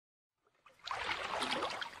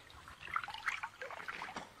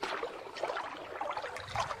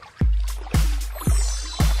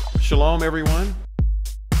Shalom, everyone.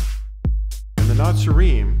 In the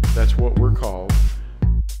Nazarene, that's what we're called,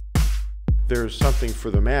 there's something for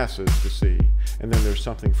the masses to see, and then there's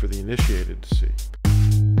something for the initiated to see.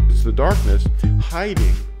 It's the darkness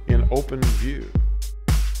hiding in open view.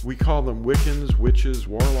 We call them Wiccans, witches,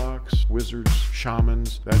 warlocks, wizards,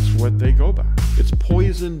 shamans. That's what they go by. It's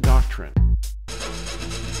poison doctrine.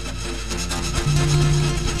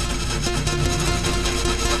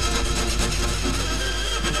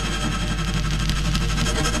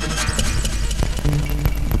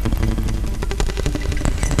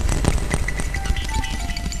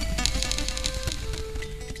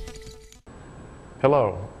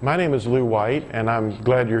 Hello, my name is Lou White, and I'm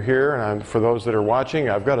glad you're here. And for those that are watching,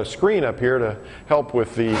 I've got a screen up here to help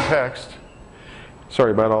with the text.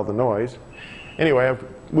 Sorry about all the noise. Anyway,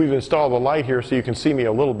 we've installed a light here so you can see me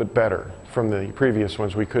a little bit better. From the previous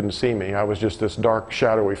ones, we couldn't see me. I was just this dark,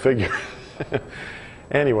 shadowy figure.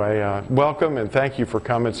 Anyway, welcome and thank you for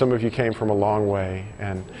coming. Some of you came from a long way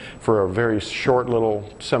and for a very short little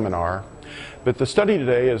seminar. But the study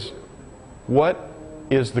today is, what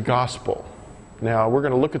is the gospel? Now, we're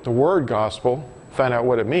going to look at the word gospel, find out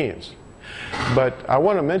what it means. But I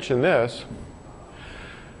want to mention this.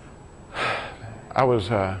 I was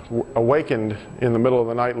awakened in the middle of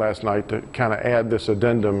the night last night to kind of add this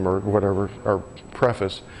addendum or whatever, or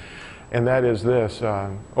preface, and that is this.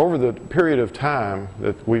 Over the period of time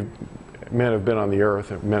that men have been on the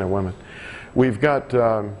earth, men and women, we've got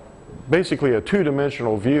basically a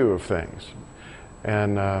two-dimensional view of things.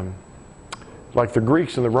 And like the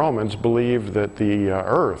Greeks and the Romans believed that the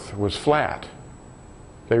earth was flat.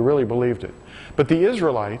 They really believed it. But the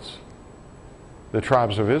Israelites, the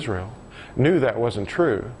tribes of Israel, knew that wasn't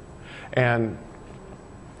true. And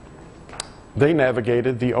they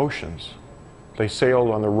navigated the oceans. They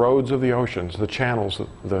sailed on the roads of the oceans, the channels,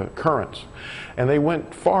 the currents. And they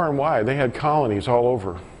went far and wide. They had colonies all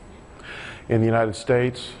over in the United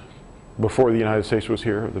States, before the United States was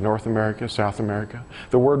here, North America, South America.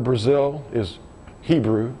 The word Brazil is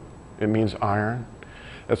Hebrew. It means iron.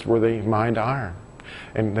 That's where they mined iron.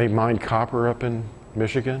 And they mined copper up in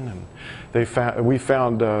Michigan. And we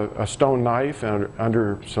found a stone knife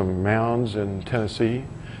under some mounds in Tennessee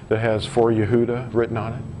that has "For Yehuda" written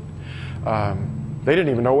on it. They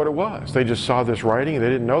didn't even know what it was. They just saw this writing. They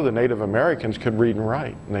didn't know the Native Americans could read and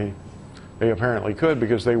write. And they apparently could,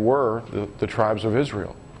 because they were the tribes of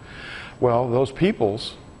Israel. Well, those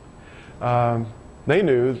peoples, they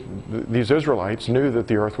knew, these Israelites knew that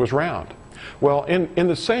the earth was round. Well, in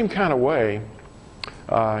the same kind of way,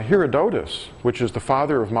 Herodotus, which is the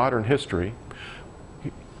father of modern history,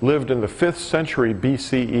 lived in the 5th century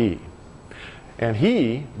BCE. And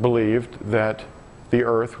he believed that the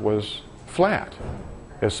earth was flat.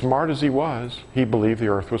 As smart as he was, he believed the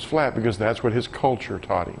earth was flat because that's what his culture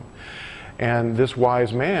taught him. And this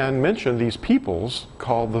wise man mentioned these peoples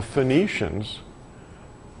called the Phoenicians.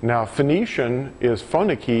 Now, Phoenician is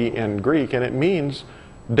phoniki in Greek, and it means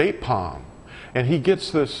date palm. And he gets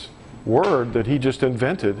this word that he just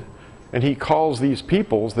invented, and he calls these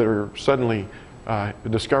peoples that are suddenly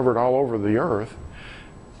discovered all over the earth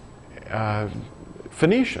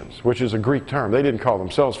Phoenicians, which is a Greek term. They didn't call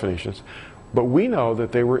themselves Phoenicians, but we know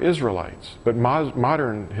that they were Israelites. But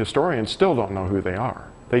modern historians still don't know who they are.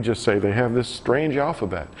 They just say they have this strange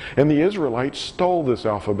alphabet. And the Israelites stole this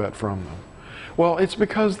alphabet from them. Well, it's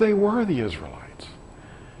because they were the Israelites.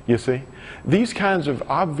 You see? These kinds of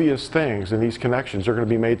obvious things and these connections are going to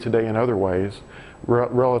be made today in other ways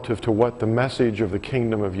relative to what the message of the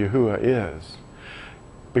kingdom of Yahuwah is.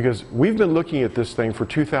 Because we've been looking at this thing for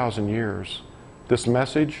 2,000 years, this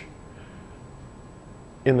message,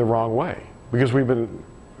 in the wrong way. Because we've been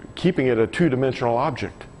keeping it a two-dimensional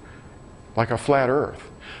object, like a flat earth.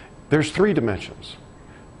 There's 3 dimensions.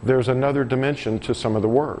 There's another dimension to some of the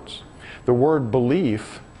words. The word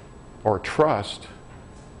belief or trust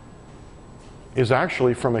is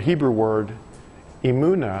actually from a Hebrew word,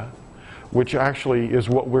 emunah, which actually is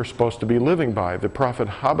what we're supposed to be living by. The prophet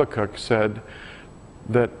Habakkuk said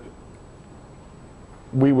that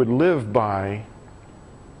we would live by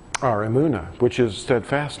our emunah, which is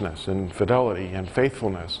steadfastness and fidelity and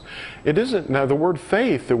faithfulness. It isn't, now the word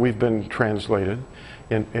faith that we've been translated,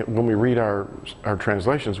 when we read our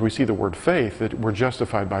translations, we see the word faith, that we're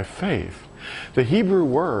justified by faith. The Hebrew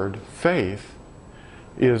word faith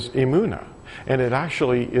is emunah, and it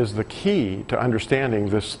actually is the key to understanding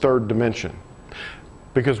this 3rd dimension.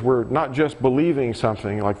 Because we're not just believing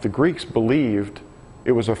something like the Greeks believed.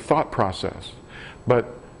 It was a thought process. But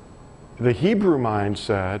the Hebrew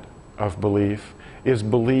mindset of belief is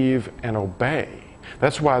believe and obey.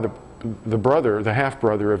 That's why the brother, the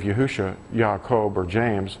half-brother of Yahusha, Yaakov or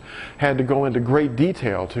James, had to go into great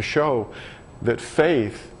detail to show that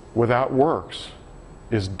faith without works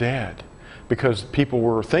is dead. Because people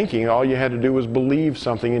were thinking all you had to do was believe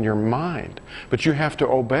something in your mind. But you have to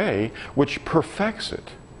obey, which perfects it.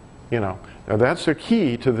 You know, now that's the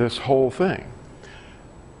key to this whole thing.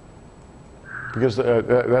 Because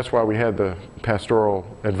that's why we had the pastoral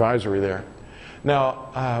advisory there.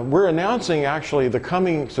 Now, we're announcing actually the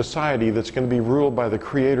coming society that's going to be ruled by the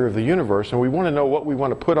creator of the universe, and we want to know what we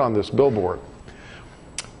want to put on this billboard.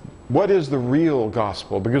 What is the real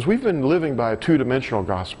gospel? Because we've been living by a two-dimensional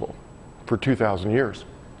gospel for 2,000 years.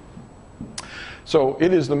 So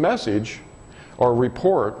it is the message or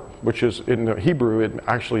report, which is in the Hebrew, it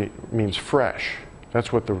actually means fresh.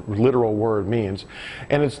 That's what the literal word means.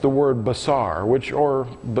 And it's the word basar, or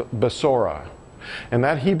basora. And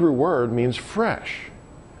that Hebrew word means fresh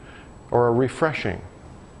or a refreshing.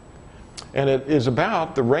 And it is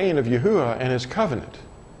about the reign of Yahuwah and his covenant.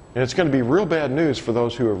 And it's going to be real bad news for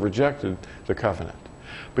those who have rejected the covenant.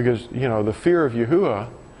 Because, you know, the fear of Yahuwah,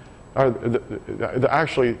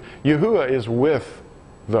 actually, Yahuwah is with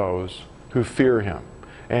those who fear him,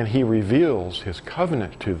 and he reveals his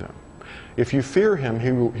covenant to them. If you fear him,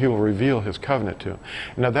 he will reveal his covenant to them.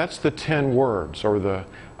 Now that's the 10 words, or the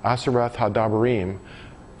Asarath Hadabarim,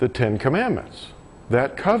 the 10 commandments.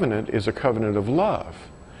 That covenant is a covenant of love.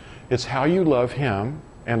 It's how you love him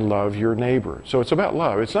and love your neighbor. So it's about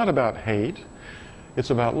love. It's not about hate. It's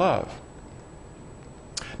about love.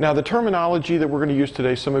 Now, the terminology that we're going to use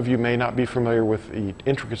today, some of you may not be familiar with the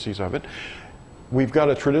intricacies of it. We've got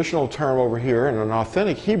a traditional term over here and an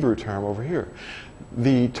authentic Hebrew term over here.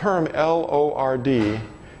 The term L-O-R-D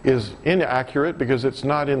is inaccurate because it's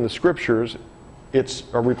not in the scriptures. It's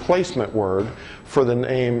a replacement word for the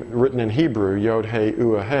name written in Hebrew,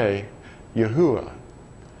 Yod-He-Uah-He, Yahuwah.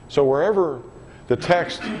 So wherever the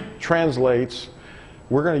text translates,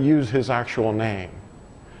 we're going to use his actual name.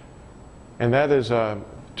 And that is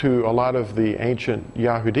to a lot of the ancient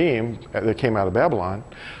Yahudim that came out of Babylon,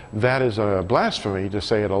 that is a blasphemy to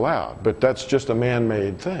say it aloud. But that's just a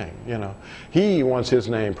man-made thing, you know. He wants his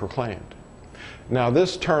name proclaimed. Now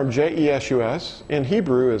this term J-E-S-U-S in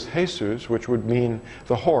Hebrew is Jesus, which would mean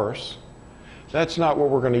the horse. That's not what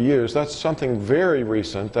we're going to use. That's something very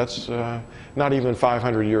recent. That's not even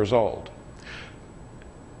 500 years old.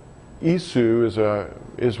 Isu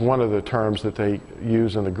is one of the terms that they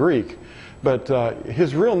use in the Greek. But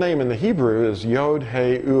his real name in the Hebrew is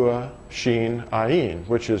Yod-He-Uah-Shin-Ayin,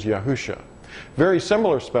 which is Yahusha. Very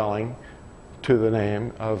similar spelling to the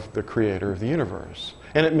name of the creator of the universe.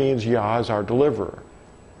 And it means Yah is our deliverer.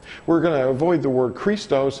 We're going to avoid the word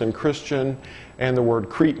Christos and Christian and the word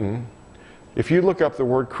Cretan. If you look up the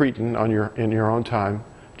word Cretan in your own time,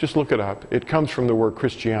 just look it up. It comes from the word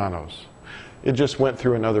Christianos. It just went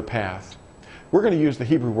through another path. We're going to use the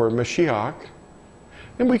Hebrew word Mashiach.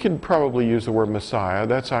 And we can probably use the word Messiah.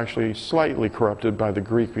 That's actually slightly corrupted by the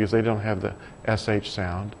Greek because they don't have the SH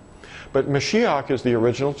sound. But Mashiach is the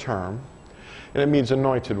original term, and it means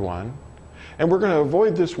anointed one. And we're going to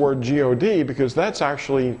avoid this word G-O-D because that's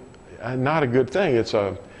actually not a good thing.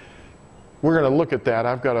 We're going to look at that.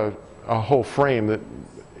 I've got a whole frame that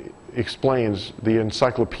explains the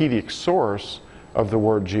encyclopedic source of the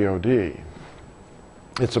word G-O-D.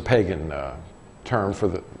 It's a pagan term for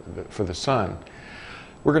the sun.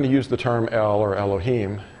 We're going to use the term El or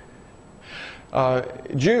Elohim.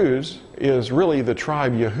 Jews is really the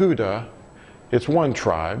tribe Yehuda. It's one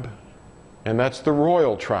tribe, and that's the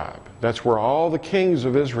royal tribe. That's where all the kings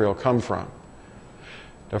of Israel come from.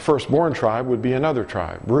 The firstborn tribe would be another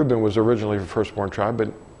tribe. Reuben was originally the firstborn tribe,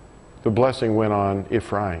 but the blessing went on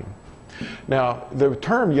Ephraim. Now, the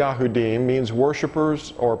term Yahudim means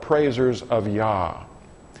worshipers or praisers of Yah.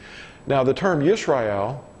 Now, the term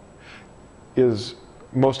Yisrael is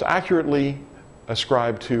most accurately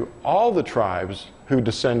ascribed to all the tribes who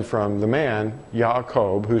descend from the man,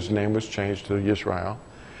 Yaakov, whose name was changed to Yisrael,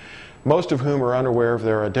 most of whom are unaware of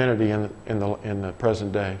their identity in the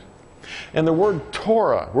present day. And the word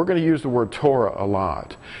Torah, we're going to use the word Torah a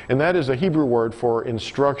lot, and that is a Hebrew word for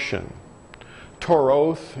instruction.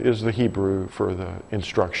 Toroth is the Hebrew for the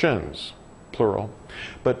instructions, plural.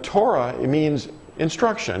 But Torah, it means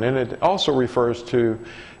instruction, and it also refers to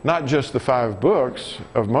not just the 5 books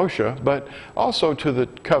of Moshe, but also to the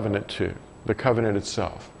covenant too, the covenant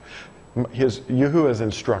itself. Yahuwah's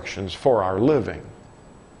instructions for our living.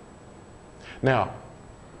 Now,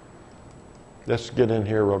 let's get in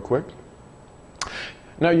here real quick.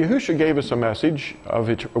 Now, Yahusha gave us a message of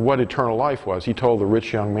what eternal life was. He told the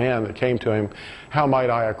rich young man that came to him, "How might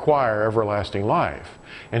I acquire everlasting life?"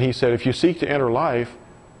 And he said, "If you seek to enter life,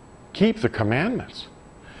 keep the commandments.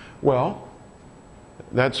 Well,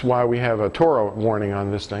 that's why we have a Torah warning on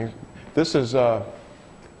this thing. This is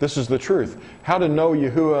the truth. How to know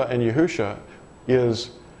Yahuwah and Yahusha is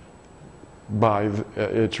by,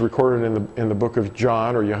 it's recorded in the book of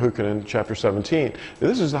John, or Yehukanan, chapter 17.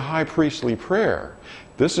 This is the high priestly prayer.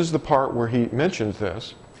 This is the part where he mentions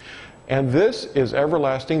this. And this is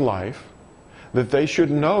everlasting life, that they should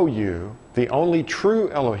know you, the only true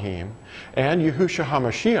Elohim, and Yahusha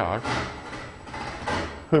HaMashiach,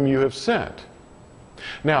 whom you have sent.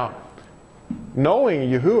 Now, knowing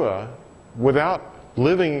Yahuwah without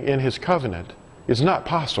living in his covenant is not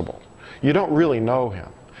possible. You don't really know him.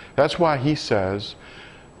 That's why he says,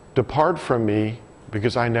 depart from me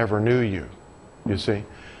because I never knew you. You see?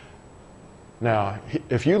 Now,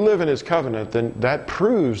 if you live in his covenant, then that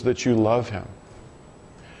proves that you love him.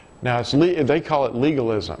 Now, they call it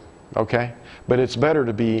legalism, okay? But it's better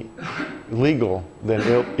to be legal than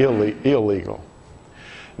illegal.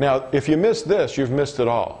 Now, if you miss this, you've missed it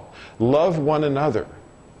all. Love one another.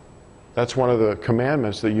 That's one of the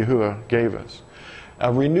commandments that Yahuwah gave us.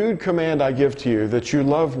 A renewed command I give to you, that you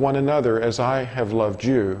love one another as I have loved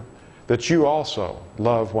you, that you also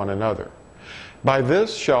love one another. By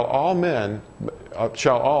this shall all men,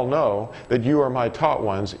 shall all know that you are my taught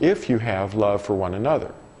ones, if you have love for one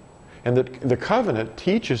another. And the covenant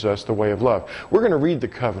teaches us the way of love. We're going to read the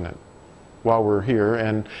covenant while we're here,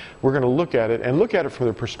 and we're going to look at it, and look at it from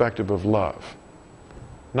the perspective of love,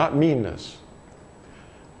 not meanness.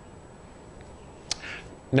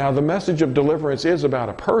 Now, the message of deliverance is about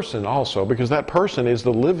a person also, because that person is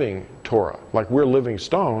the living Torah. Like we're living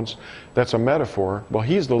stones, that's a metaphor. Well,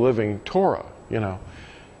 he's the living Torah, you know.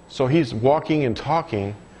 So he's walking and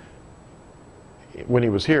talking when he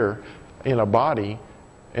was here in a body,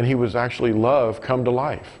 and he was actually love come to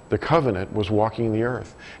life. The covenant was walking the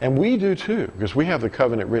earth. And we do too, because we have the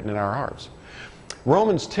covenant written in our hearts.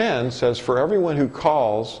 Romans 10 says, for everyone who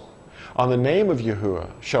calls on the name of Yahuwah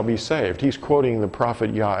shall be saved. He's quoting the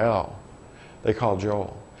prophet Yael. They call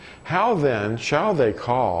Joel. How then shall they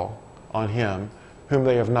call on him whom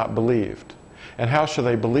they have not believed? And how shall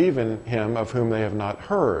they believe in him of whom they have not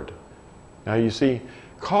heard? Now you see,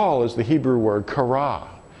 call is the Hebrew word karah,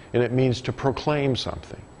 and it means to proclaim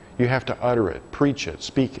something. You have to utter it, preach it,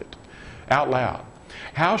 speak it out loud.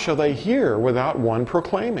 How shall they hear without one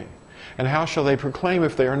proclaiming? And how shall they proclaim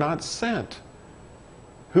if they are not sent?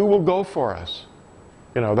 Who will go for us?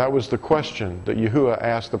 You know, that was the question that Yahuwah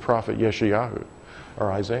asked the prophet Yeshayahu,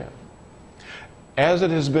 or Isaiah. As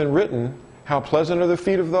it has been written, how pleasant are the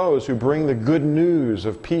feet of those who bring the good news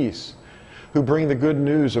of peace, who bring the good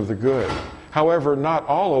news of the good. However, not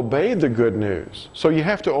all obeyed the good news. So you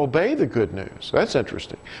have to obey the good news. That's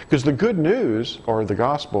interesting. Because the good news, or the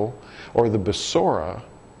gospel, or the Besorah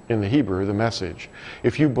in the Hebrew, the message,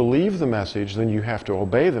 if you believe the message, then you have to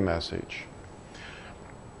obey the message.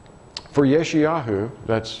 For Yeshayahu,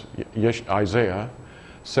 that's Isaiah,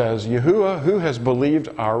 says, Yahuwah, who has believed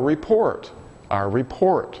our report? Our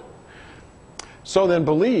report. So then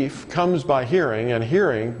belief comes by hearing, and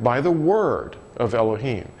hearing by the word of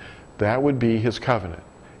Elohim. That would be his covenant.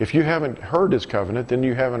 If you haven't heard his covenant, then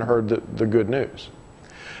you haven't heard the good news.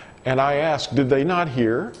 And I asked, did they not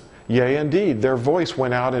hear? Yea, indeed, their voice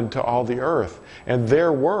went out into all the earth, and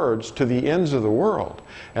their words to the ends of the world.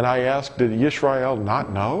 And I asked, did Yisrael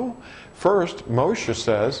not know? First, Moshe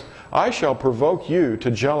says, I shall provoke you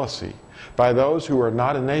to jealousy by those who are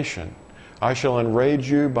not a nation. I shall enrage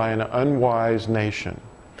you by an unwise nation.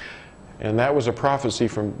 And that was a prophecy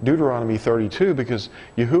from Deuteronomy 32, because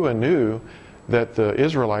Yahuwah knew that the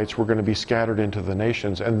Israelites were going to be scattered into the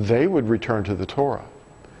nations, and they would return to the Torah.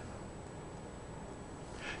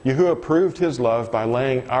 Yahuwah proved his love by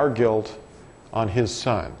laying our guilt on his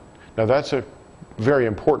Son. Now that's a very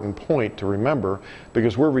important point to remember,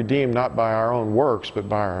 because we're redeemed not by our own works, but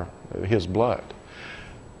by his blood.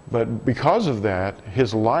 But because of that,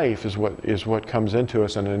 his life is what comes into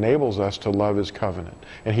us and enables us to love his covenant.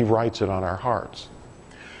 And he writes it on our hearts.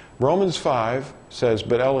 Romans 5 says,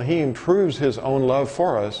 but Elohim proves his own love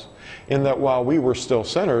for us, in that while we were still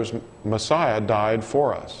sinners, Messiah died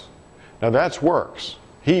for us. Now that's works.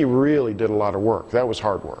 He really did a lot of work. That was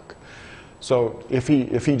hard work. So if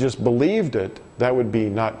he just believed it, that would be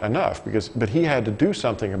not enough, but he had to do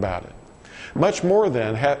something about it. Much more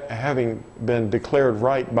than having been declared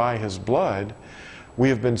right by his blood, we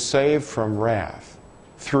have been saved from wrath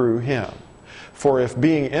through him. For if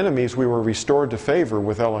being enemies we were restored to favor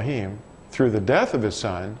with Elohim through the death of his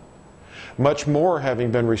Son, much more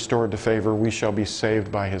having been restored to favor, we shall be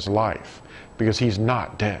saved by his life, because he's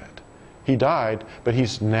not dead. He died, but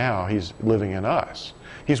he's living in us.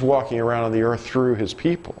 He's walking around on the earth through his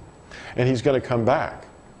people. and he's going to come back.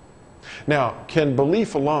 Now, can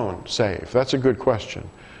belief alone save? That's a good question.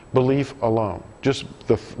 Belief alone. Just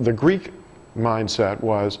the Greek mindset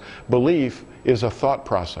was belief is a thought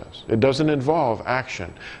process. It doesn't involve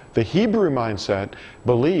action. The Hebrew mindset,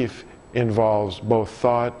 belief involves both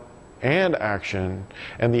thought and action,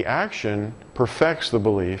 and the action perfects the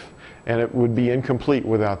belief, and it would be incomplete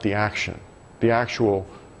without the action, the actual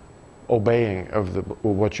obeying of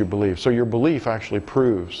what you believe. So your belief actually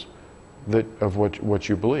proves of what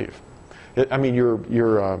you believe. I mean,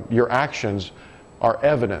 your actions are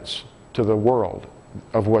evidence to the world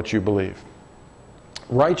of what you believe.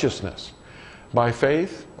 Righteousness, by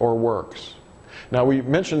faith or works. Now, we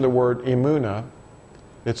mentioned the word emunah.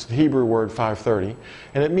 It's the Hebrew word 530,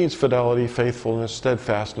 and it means fidelity, faithfulness,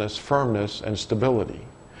 steadfastness, firmness, and stability.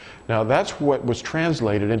 Now, that's what was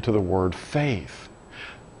translated into the word faith.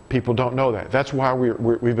 People don't know that. That's why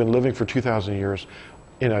we've been living for 2,000 years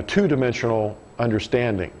in a two-dimensional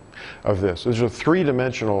understanding of this. There's a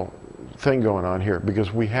three-dimensional thing going on here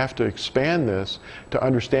because we have to expand this to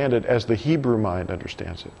understand it as the Hebrew mind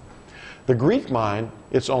understands it. The Greek mind,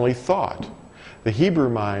 it's only thought. The Hebrew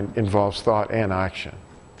mind involves thought and action.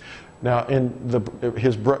 Now,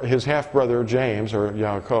 his half-brother James, or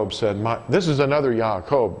Yaakov, said, this is another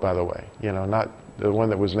Yaakov, by the way, you know, not the one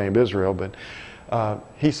that was named Israel, but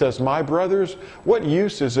he says, my brothers, what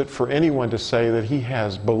use is it for anyone to say that he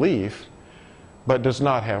has belief but does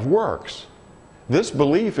not have works? This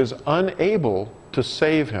belief is unable to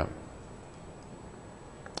save him.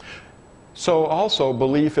 So also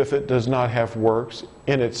belief, if it does not have works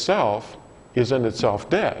in itself, is in itself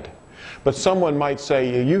dead. But someone might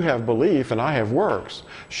say, you have belief and I have works.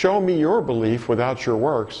 Show me your belief without your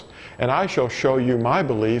works, and I shall show you my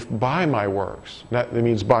belief by my works. That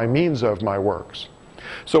means by means of my works.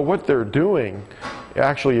 So what they're doing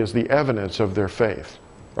actually is the evidence of their faith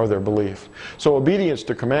or their belief. So obedience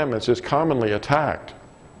to commandments is commonly attacked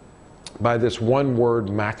by this one-word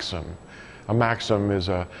maxim. A maxim is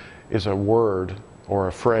a word or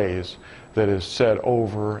a phrase that is said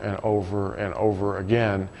over and over and over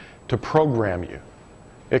again to program you.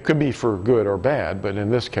 It could be for good or bad, but in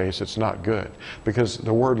this case it's not good, because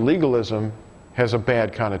the word legalism has a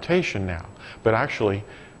bad connotation now. But actually,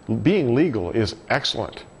 being legal is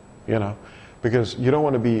excellent, you know, because you don't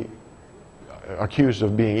want to be accused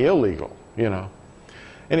of being illegal, you know.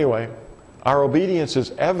 Anyway, our obedience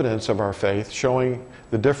is evidence of our faith, showing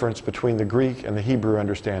the difference between the Greek and the Hebrew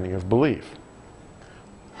understanding of belief.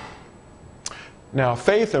 Now,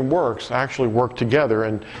 faith and works actually work together,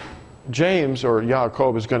 and James, or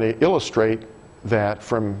Yaakov, is going to illustrate that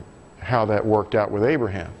from how that worked out with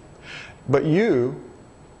Abraham. But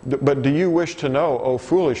do you wish to know, O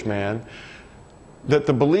foolish man, that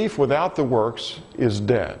the belief without the works is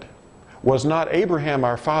dead? Was not Abraham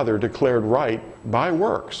our father declared right by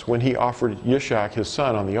works when he offered Yishak his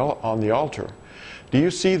son on the altar? Do you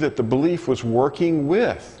see that the belief was working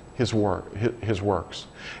with his works?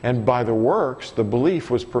 And by the works, the belief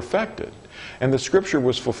was perfected. And the scripture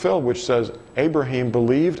was fulfilled, which says, Abraham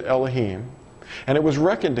believed Elohim, and it was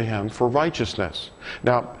reckoned to him for righteousness.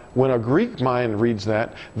 Now, when a Greek mind reads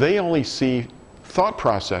that, they only see thought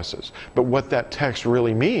processes. But what that text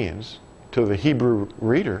really means to the Hebrew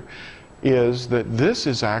reader is that this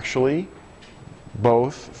is actually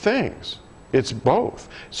both things. It's both.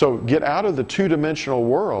 So get out of the two-dimensional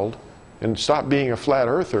world and stop being a flat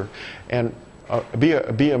earther, and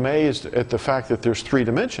be amazed at the fact that there's three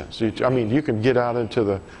dimensions. I mean, you can get out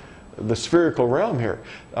into the spherical realm here.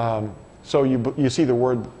 So you see the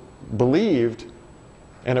word believed,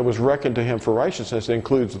 and it was reckoned to him for righteousness. It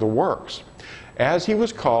includes the works. As he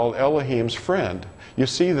was called Elohim's friend. You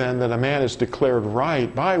see then that a man is declared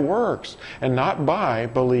right by works and not by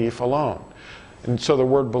belief alone. And so the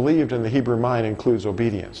word believed in the Hebrew mind includes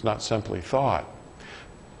obedience, not simply thought.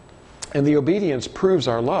 And the obedience proves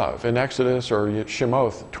our love. In Exodus or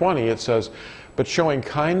Shemoth 20 it says, but showing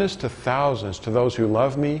kindness to thousands, to those who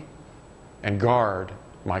love me and guard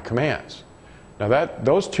my commands. Now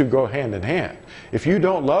those two go hand in hand. If you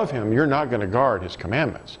don't love him, you're not going to guard his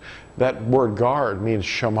commandments. That word guard means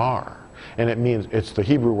shamar. And it's the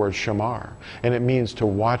Hebrew word shamar. And it means to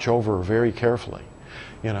watch over very carefully.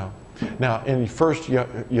 You know. Now in 1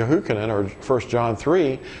 Yehukanan, or 1 John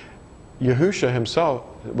 3, Yahusha himself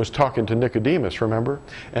was talking to Nicodemus, remember?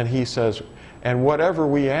 And he says, and whatever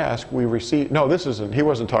we ask, we receive. No, this isn't. He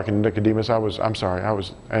wasn't talking to Nicodemus. I'm sorry. I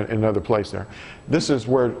was in another place there. This is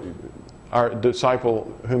where our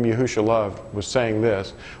disciple whom Yahusha loved was saying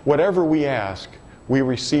this. Whatever we ask, we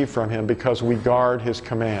receive from him because we guard his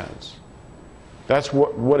commands. That's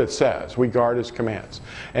what it says. We guard his commands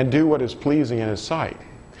and do what is pleasing in his sight.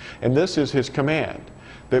 And this is his command,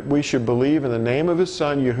 that we should believe in the name of his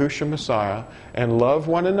Son, Yahushua Messiah, and love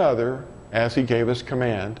one another as he gave us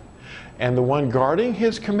command. And the one guarding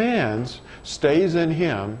his commands stays in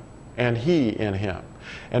him, and he in him.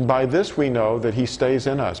 And by this we know that he stays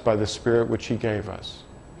in us, by the Spirit which he gave us.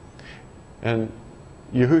 And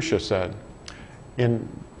Yahushua said in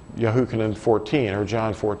Yahuchanan 14, or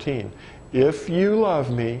John 14, if you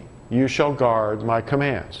love me, you shall guard my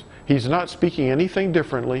commands. He's not speaking anything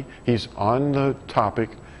differently. He's on the topic.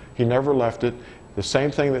 He never left it. The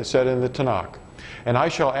same thing that's said in the Tanakh. And I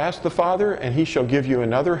shall ask the Father, and he shall give you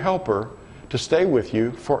another helper to stay with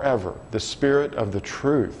you forever, the Spirit of the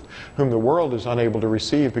truth, whom the world is unable to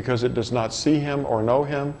receive because it does not see him or know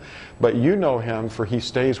him. But you know him, for he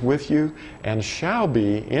stays with you and shall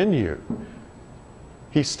be in you.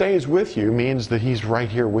 He stays with you means that he's right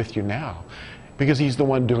here with you now, because he's the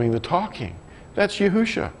one doing the talking. That's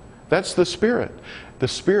Yahushua. That's the Spirit. The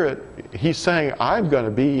Spirit, he's saying, I'm going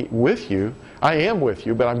to be with you. I am with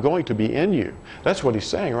you, but I'm going to be in you. That's what he's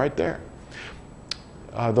saying right there.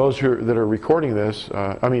 Those that are recording this,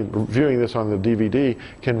 viewing this on the DVD,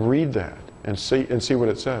 can read that and see what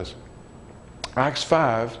it says. Acts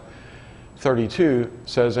 5:32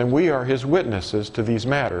 says, and we are his witnesses to these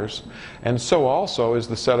matters, and so also is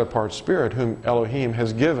the set-apart Spirit whom Elohim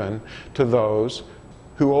has given to those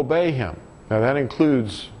who obey him. Now that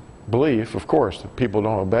includes belief, of course. People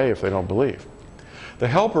don't obey if they don't believe. The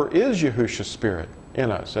helper is Yahushua's Spirit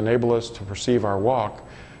in us, enable us to perceive our walk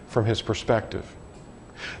from his perspective.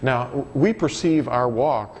 Now, we perceive our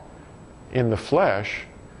walk in the flesh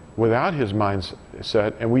without his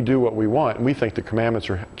mindset, and we do what we want, and we think the commandments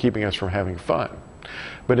are keeping us from having fun.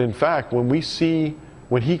 But in fact,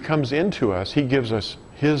 when he comes into us, he gives us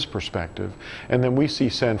his perspective, and then we see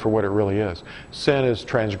sin for what it really is. Sin is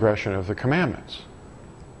transgression of the commandments,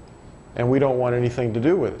 and we don't want anything to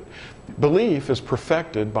do with it. Belief is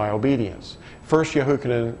perfected by obedience. 1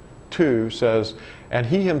 Yahuchanan 2 says, and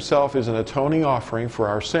he himself is an atoning offering for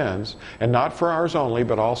our sins, and not for ours only,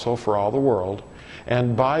 but also for all the world.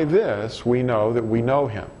 And by this we know that we know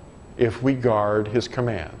him, if we guard his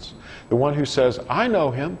commands. The one who says, I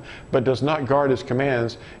know him, but does not guard his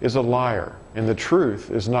commands, is a liar, and the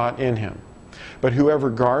truth is not in him. But whoever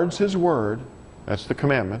guards his word, that's the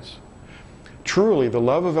commandments, truly the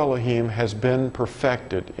love of Elohim has been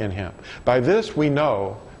perfected in him. By this we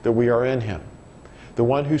know that we are in him. The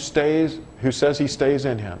one who says he stays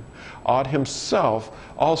in him ought himself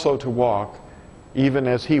also to walk even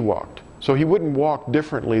as he walked. So he wouldn't walk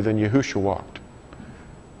differently than Yahushua walked.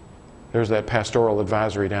 There's that pastoral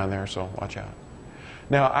advisory down there, so watch out.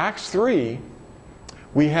 Now, Acts 3,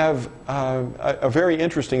 we have a very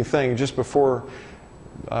interesting thing just before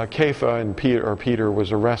Kepha and Peter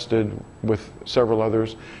was arrested with several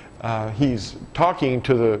others. He's talking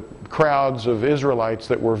to the crowds of Israelites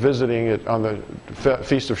that were visiting it on the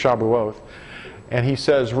Feast of Shavuot, and he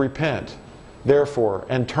says, repent, therefore,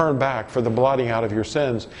 and turn back for the blotting out of your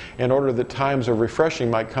sins, in order that times of refreshing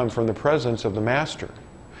might come from the presence of the Master.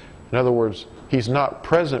 In other words, he's not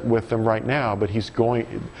present with them right now, but he's going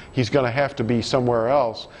to have to be somewhere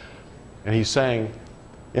else. And he's saying,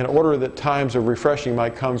 in order that times of refreshing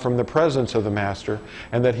might come from the presence of the Master,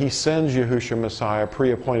 and that he sends Yahushua Messiah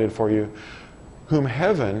pre-appointed for you, whom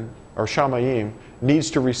heaven, or Shamayim, needs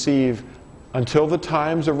to receive until the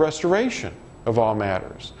times of restoration of all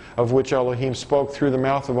matters, of which Elohim spoke through the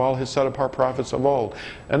mouth of all his set-apart prophets of old.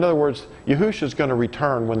 In other words, Yahushua is going to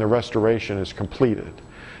return when the restoration is completed.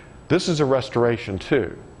 This is a restoration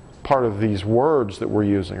too. Part of these words that we're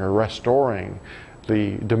using are restoring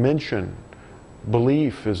the dimension.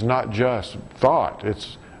 Belief is not just thought,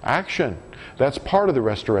 it's action. That's part of the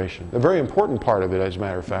restoration. A very important part of it, as a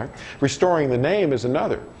matter of fact. Restoring the name is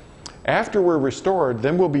another. After we're restored,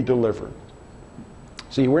 then we'll be delivered.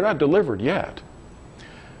 See, we're not delivered yet.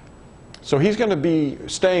 So he's going to be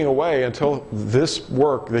staying away until this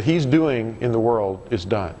work that he's doing in the world is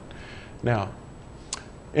done. Now,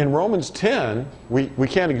 in Romans 10, we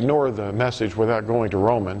can't ignore the message without going to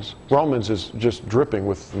Romans. Romans is just dripping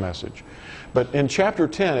with the message. But in chapter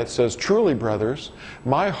 10 it says, truly, brothers,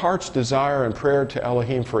 my heart's desire and prayer to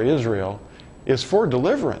Elohim for Israel is for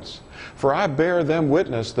deliverance. For I bear them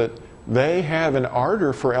witness that they have an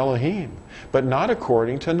ardor for Elohim, but not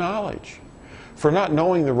according to knowledge. For not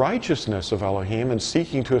knowing the righteousness of Elohim and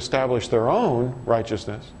seeking to establish their own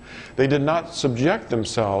righteousness, they did not subject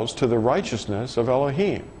themselves to the righteousness of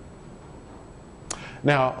Elohim.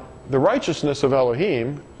 Now, the righteousness of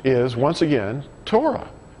Elohim is, once again, Torah.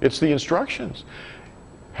 It's the instructions.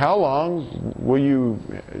 How long will you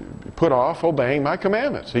put off obeying my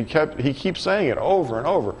commandments? He keeps saying it over and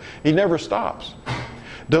over. He never stops.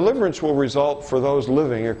 Deliverance will result for those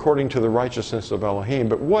living according to the righteousness of Elohim.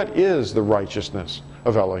 But what is the righteousness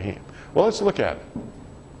of Elohim? Well, let's look at it.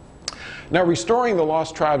 Now, restoring the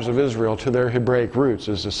lost tribes of Israel to their Hebraic roots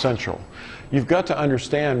is essential. You've got to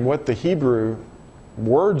understand what the Hebrew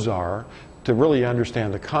words are to really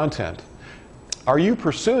understand the content. Are you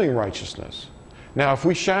pursuing righteousness? Now, if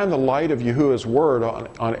we shine the light of Yahuwah's word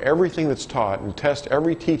on everything that's taught and test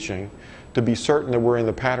every teaching to be certain that we're in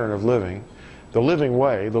the pattern of living, the living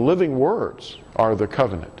way, the living words are the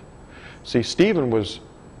covenant. See, Stephen was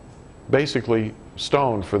basically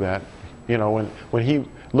stoned for that. You know, when he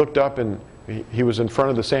looked up and he was in front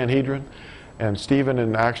of the Sanhedrin, and Stephen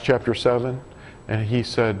in Acts chapter 7, and he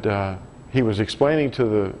said, he was explaining to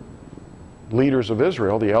the leaders of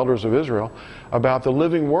Israel, the elders of Israel, about the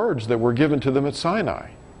living words that were given to them at Sinai.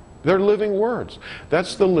 They're living words.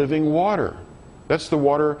 That's the living water. That's the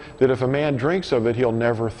water that if a man drinks of it, he'll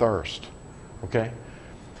never thirst. Okay?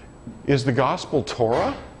 Is the gospel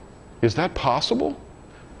Torah? Is that possible?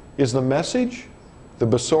 Is the message, the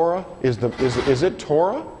Besorah, is it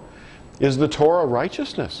Torah? Is the Torah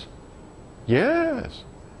righteousness? Yes,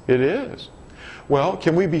 it is. Well,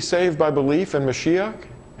 can we be saved by belief in Mashiach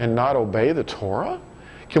and not obey the Torah?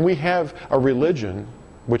 Can we have a religion,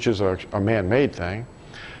 which is a man-made thing,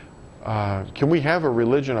 can we have a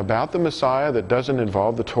religion about the Messiah that doesn't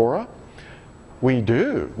involve the Torah? We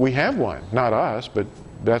do. We have one. Not us, but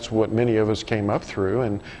that's what many of us came up through,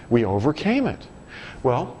 and we overcame it.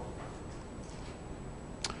 Well,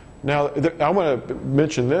 now I want to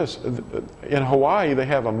mention this. In Hawaii, they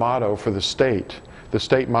have a motto for the state. The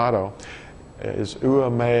state motto is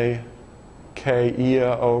Uame Ke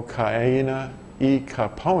Ia O Kaina I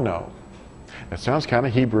Kapono. That sounds kind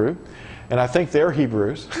of Hebrew, and I think they're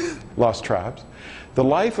Hebrews, lost tribes. The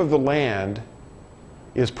life of the land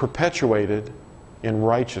is perpetuated in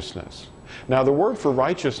righteousness. Now, the word for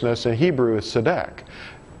righteousness in Hebrew is tzedek.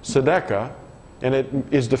 Tzedekah, and it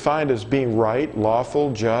is defined as being right,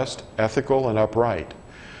 lawful, just, ethical, and upright.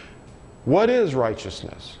 What is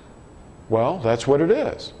righteousness? Well, that's what it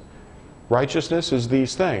is. Righteousness is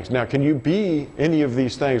these things. Now, can you be any of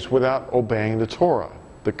these things without obeying the Torah,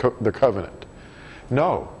 the covenant?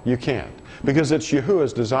 No, you can't, because it's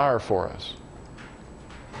Yahuwah's desire for us.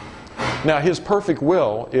 Now, His perfect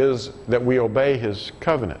will is that we obey His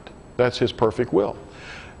covenant. That's His perfect will.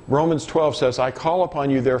 Romans 12 says, I call upon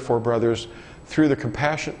you, therefore, brothers, through the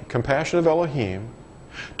compassion of Elohim,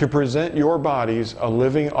 to present your bodies a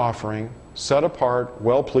living offering, set apart,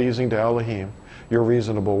 well-pleasing to Elohim, your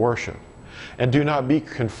reasonable worship. And do not be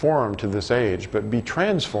conformed to this age, but be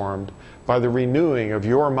transformed by the renewing of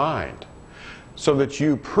your mind, so that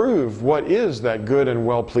you prove what is that good and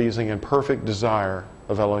well-pleasing and perfect desire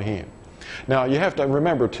of Elohim. Now, you have to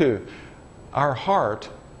remember, too, our heart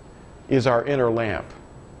is our inner lamp.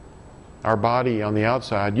 Our body on the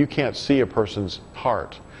outside, you can't see a person's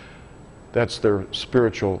heart. That's their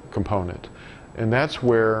spiritual component. And that's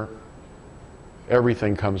where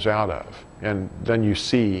everything comes out of. And then you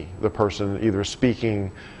see the person either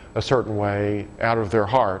speaking a certain way out of their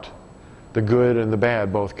heart. The good and the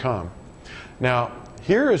bad both come. Now,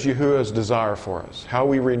 here is Yahuwah's desire for us, how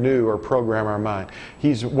we renew or program our mind.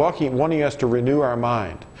 He's wanting us to renew our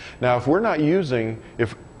mind. Now, if we are not using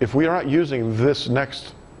this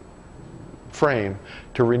next frame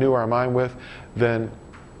to renew our mind with, then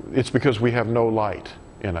it's because we have no light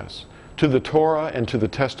in us. To the Torah and to the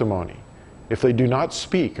testimony, if they do not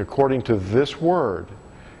speak according to this word,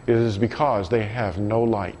 it is because they have no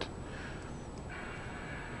light.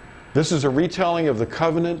 This is a retelling of the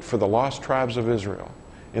covenant for the lost tribes of Israel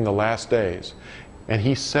in the last days. And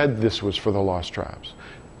He said this was for the lost tribes.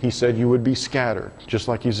 He said you would be scattered, just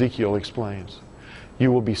like Ezekiel explains.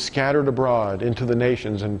 You will be scattered abroad into the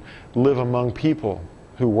nations and live among people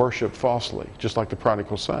who worship falsely, just like the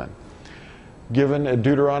prodigal son. Given at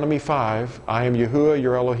Deuteronomy 5, I am Yahuwah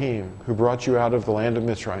your Elohim, who brought you out of the land of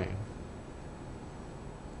Mitzrayim,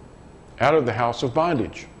 out of the house of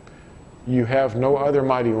bondage. You have no other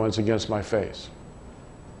mighty ones against my face.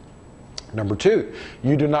 Number 2,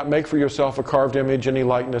 you do not make for yourself a carved image, any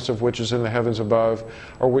likeness of which is in the heavens above,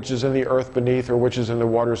 or which is in the earth beneath, or which is in the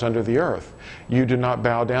waters under the earth. You do not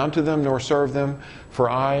bow down to them, nor serve them, for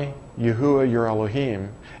I, Yahuwah your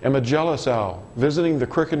Elohim, am a jealous El, visiting the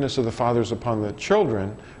crookedness of the fathers upon the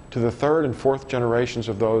children, to the 3rd and 4th generations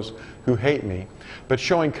of those who hate me, but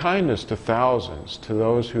showing kindness to thousands, to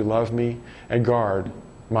those who love me and guard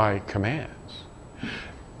my commands.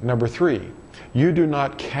 Number 3, you do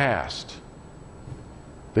not cast.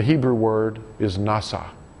 The Hebrew word is nasa,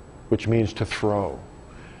 which means to throw.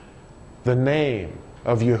 The name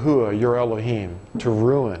of Yahuwah, your Elohim, to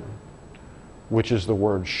ruin which is the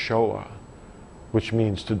word Shoah, which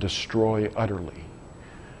means to destroy utterly,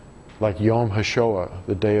 like Yom HaShoah,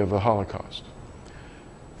 the day of the Holocaust.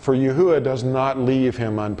 For Yahuwah does not leave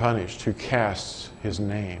him unpunished who casts his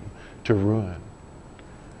name to ruin.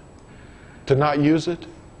 To not use it?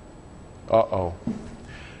 Uh-oh.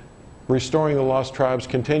 Restoring the lost tribes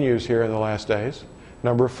continues here in the last days.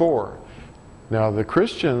 Number 4. Now the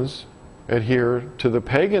Christians adhere to the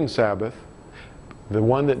pagan Sabbath, the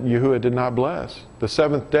one that Yahuwah did not bless. The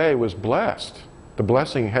 7th day was blessed. The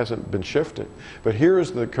blessing hasn't been shifted. But here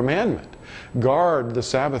is the commandment. Guard the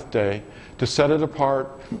Sabbath day to set it apart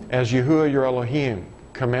as Yahuwah your Elohim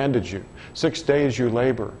commanded you. 6 days you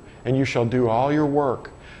labor, and you shall do all your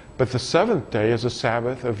work. But the 7th day is a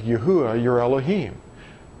Sabbath of Yahuwah your Elohim.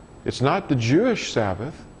 It's not the Jewish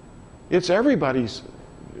Sabbath. It's everybody's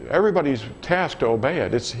task to obey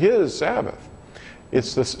it. It's his Sabbath.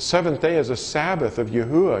 It's the 7th day is a Sabbath of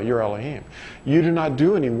Yahuwah your Elohim. You do not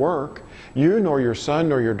do any work. You, nor your son,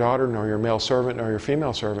 nor your daughter, nor your male servant, nor your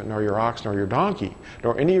female servant, nor your ox, nor your donkey,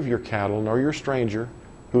 nor any of your cattle, nor your stranger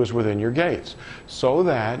who is within your gates, so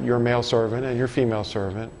that your male servant and your female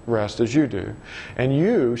servant rest as you do. And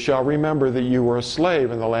you shall remember that you were a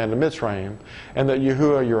slave in the land of Mitzrayim, and that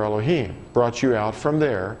Yahuwah your Elohim brought you out from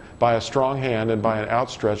there by a strong hand and by an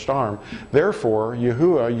outstretched arm. Therefore,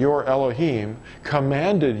 Yahuwah your Elohim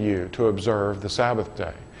commanded you to observe the Sabbath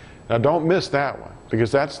day. Now don't miss that one, because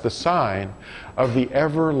that's the sign of the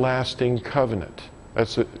everlasting covenant.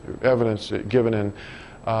 That's evidence given in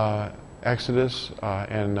Exodus,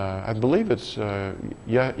 and I believe it's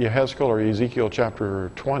Yehezkel or Ezekiel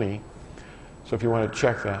chapter 20. So if you want to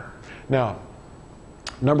check that. Now,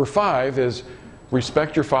 number 5 is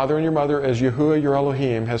respect your father and your mother as Yahuwah your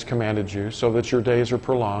Elohim has commanded you, so that your days are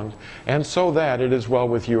prolonged, and so that it is well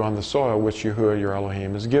with you on the soil which Yahuwah your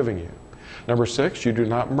Elohim is giving you. Number 6, you do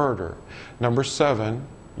not murder. Number 7,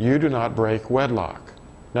 you do not break wedlock.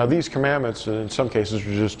 Now these commandments, in some cases,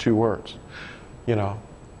 are just 2 words. You know.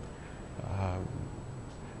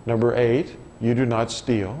 Number 8, you do not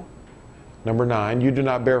steal. Number 9, you do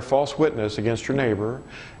not bear false witness against your neighbor.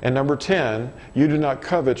 And number 10, you do not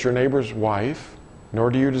covet your neighbor's wife, nor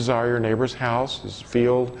do you desire your neighbor's house, his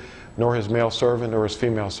field, nor his male servant, nor his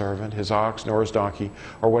female servant, his ox, nor his donkey,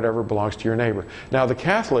 or whatever belongs to your neighbor. Now the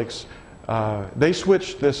Catholics, they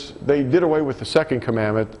switched this, they did away with the 2nd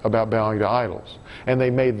commandment about bowing to idols, and they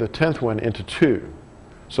made the 10th one into 2,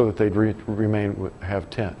 so that they'd have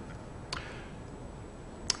 10.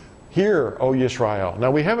 Hear, O Yisrael.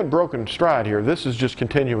 Now we haven't broken stride here. This is just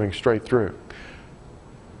continuing straight through.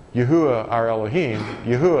 Yahuwah, our Elohim,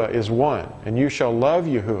 Yahuwah is one, and you shall love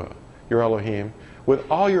Yahuwah, your Elohim, with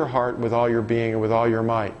all your heart, with all your being, and with all your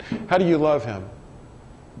might. How do you love him?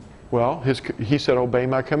 Well, he said, obey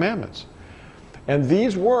my commandments. And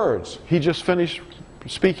these words, he just finished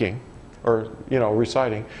speaking, or,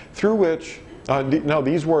 reciting, through which,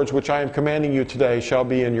 these words which I am commanding you today shall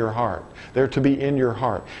be in your heart. They're to be in your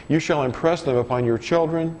heart. You shall impress them upon your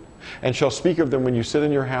children, and shall speak of them when you sit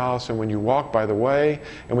in your house, and when you walk by the way,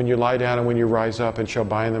 and when you lie down, and when you rise up, and shall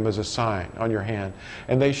bind them as a sign on your hand.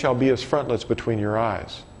 And they shall be as frontlets between your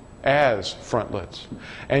eyes. As frontlets.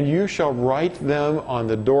 And you shall write them on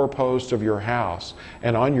the doorposts of your house,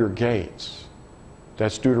 and on your gates.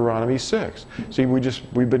 That's Deuteronomy 6. See,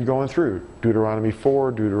 we've been going through Deuteronomy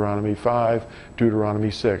 4, Deuteronomy 5,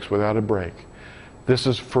 Deuteronomy 6 without a break. This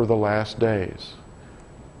is for the last days.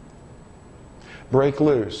 Break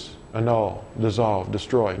loose, annul, dissolve,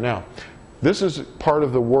 destroy. Now, this is part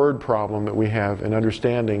of the word problem that we have in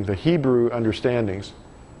understanding the Hebrew understandings.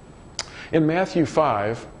 In Matthew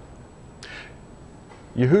 5,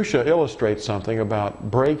 Yahusha illustrates something about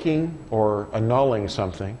breaking or annulling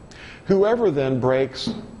something. Whoever then breaks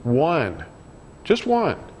one, just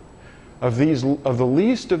one, of the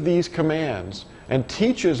least of these commands, and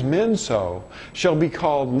teaches men so, shall be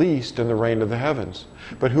called least in the reign of the heavens.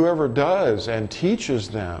 But whoever does and teaches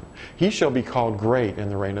them, he shall be called great in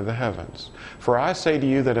the reign of the heavens. For I say to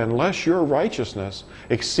you that unless your righteousness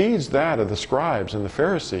exceeds that of the scribes and the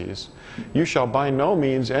Pharisees, you shall by no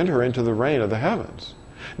means enter into the reign of the heavens.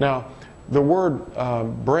 Now, the word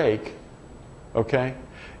break, okay,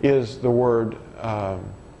 is the word,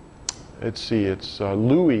 it's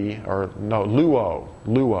luo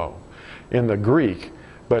in the Greek.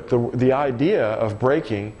 But the idea of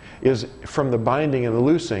breaking is from the binding and the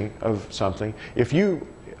loosing of something. If you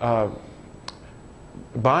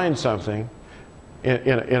bind something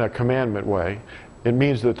in a commandment way, it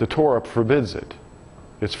means that the Torah forbids it.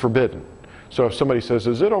 It's forbidden. So if somebody says,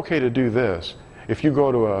 is it okay to do this? If you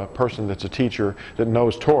go to a person that's a teacher that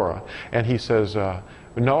knows Torah, and he says,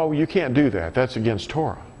 no, you can't do that, that's against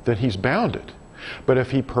Torah, then he's bound it. But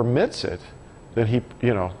if he permits it, then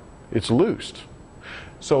it's loosed.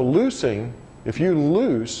 So loosing, if you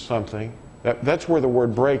loose something, that's where the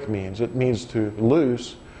word break means. It means to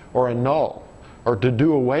loose or annul, or to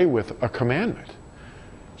do away with a commandment.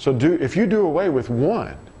 So if you do away with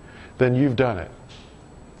one, then you've done it.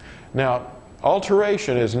 Now,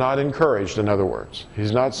 alteration is not encouraged, in other words.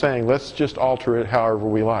 He's not saying, let's just alter it however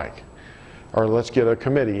we like. Or let's get a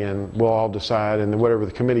committee and we'll all decide and whatever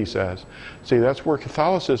the committee says. See, that's where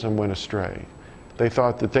Catholicism went astray. They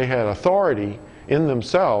thought that they had authority in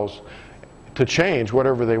themselves to change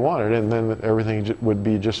whatever they wanted, and then everything would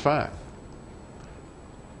be just fine.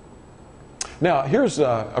 Now, here's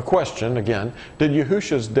a question again. Did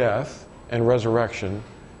Yahushua's death and resurrection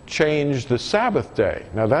change the Sabbath day?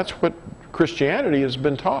 Now, that's what Christianity has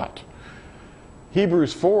been taught.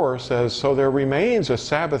 Hebrews 4 says, so there remains a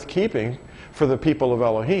Sabbath keeping for the people of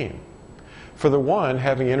Elohim. For the one,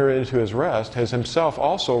 having entered into his rest, has himself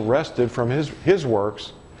also rested from his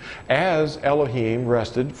works, as Elohim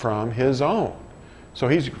rested from his own. So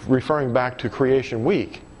he's referring back to creation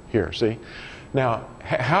week here, see? Now,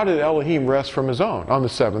 how did Elohim rest from his own? On the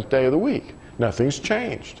seventh day of the week. Nothing's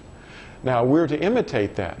changed. Now, we're to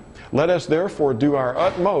imitate that. Let us therefore do our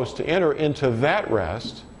utmost to enter into that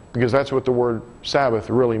rest, because that's what the word Sabbath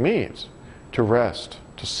really means. To rest,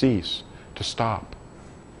 to cease, to stop.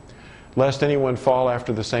 Lest anyone fall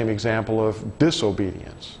after the same example of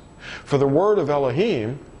disobedience. For the word of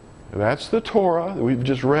Elohim, that's the Torah, we've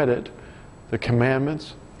just read it, the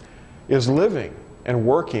commandments, is living and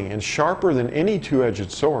working and sharper than any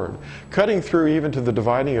two-edged sword, cutting through even to the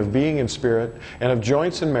dividing of being and spirit, and of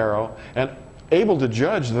joints and marrow, and able to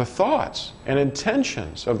judge the thoughts and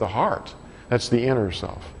intentions of the heart. That's the inner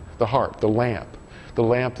self, the heart, the lamp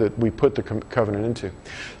that we put the covenant into.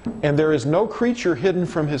 And there is no creature hidden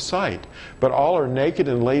from his sight, but all are naked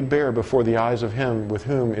and laid bare before the eyes of him with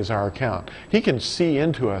whom is our account. He can see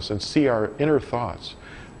into us and see our inner thoughts,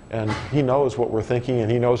 and he knows what we're thinking,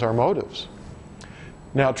 and he knows our motives.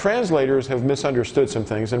 Now, translators have misunderstood some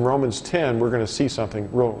things. In Romans 10, we're going to see something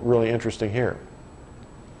really interesting here.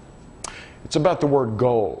 It's about the word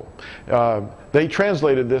goal. They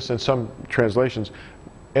translated this in some translations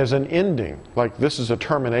as an ending, like this is a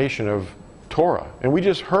termination of Torah. And we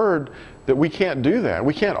just heard that we can't do that.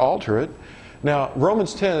 We can't alter it. Now,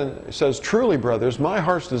 Romans 10 says, truly, brothers, my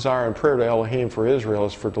heart's desire and prayer to Elohim for Israel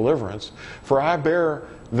is for deliverance. For I bear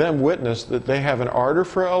them witness that they have an ardor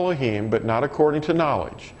for Elohim, but not according to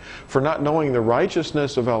knowledge. For not knowing the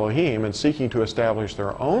righteousness of Elohim and seeking to establish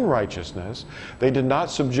their own righteousness, they did not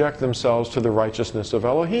subject themselves to the righteousness of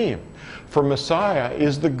Elohim. For Messiah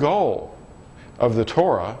is the goal of the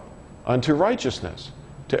Torah unto righteousness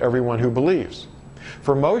to everyone who believes.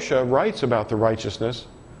 For Moshe writes about the righteousness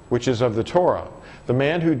which is of the Torah. The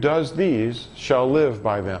man who does these shall live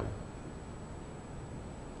by them.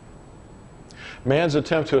 Man's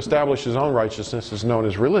attempt to establish his own righteousness is known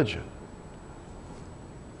as religion.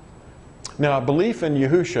 Now, belief in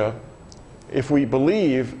Yahushua, if we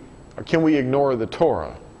believe, can we ignore the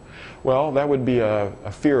Torah? Well, that would be a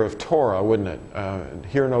fear of Torah, wouldn't it?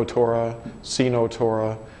 Hear no Torah, see no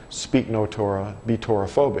Torah, speak no Torah, be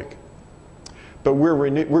Torah-phobic. But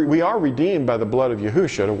we are redeemed by the blood of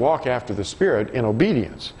Yahushua to walk after the Spirit in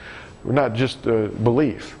obedience. We're not just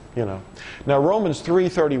belief, you know. Now, Romans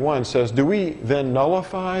 3:31 says, do we then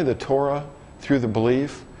nullify the Torah through the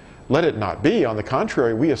belief? Let it not be. On the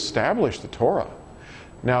contrary, we establish the Torah.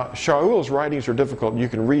 Now, Shaul's writings are difficult. You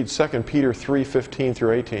can read 2 Peter 3:15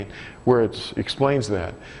 through 18, where it explains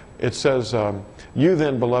that. It says, you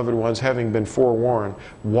then, beloved ones, having been forewarned,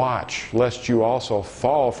 watch, lest you also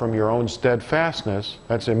fall from your own steadfastness,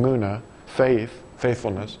 that's emunah,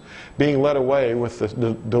 faithfulness, being led away with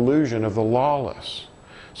the delusion of the lawless.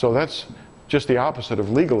 So that's just the opposite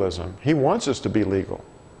of legalism. He wants us to be legal.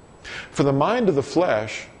 For the mind of the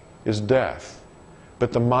flesh is death,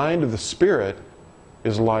 but the mind of the Spirit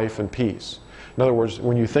is life and peace. In other words,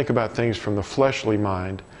 when you think about things from the fleshly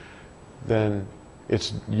mind, then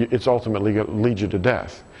it's ultimately going to lead you to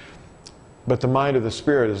death. But the mind of the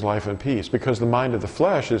Spirit is life and peace, because the mind of the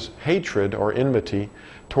flesh is hatred or enmity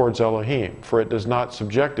towards Elohim, for it does not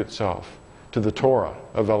subject itself to the Torah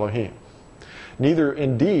of Elohim. Neither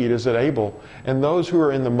indeed is it able, and those who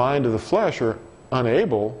are in the mind of the flesh are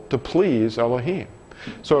unable to please Elohim.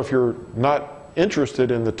 So if you're not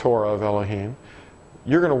interested in the Torah of Elohim,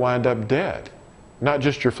 you're going to wind up dead. Not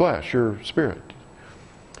just your flesh, your spirit.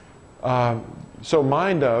 So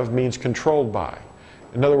mind of means controlled by.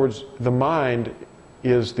 In other words, the mind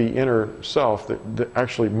is the inner self that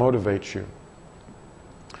actually motivates you.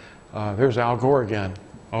 There's Al Gore again.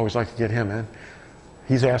 I always like to get him in.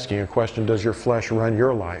 He's asking a question, does your flesh run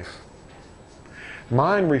your life?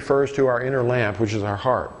 Mind refers to our inner lamp, which is our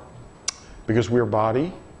heart, because we're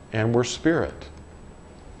body and we're spirit.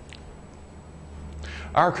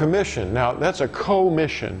 Our commission, now that's a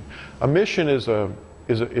co-mission. A mission is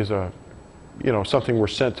something we're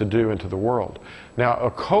sent to do into the world. Now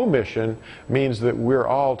a co-mission means that we're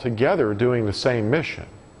all together doing the same mission,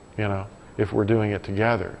 if we're doing it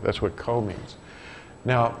together. That's what co means.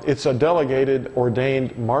 Now, it's a delegated,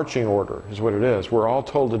 ordained marching order is what it is. We're all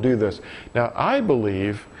told to do this. Now, I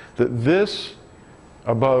believe that this,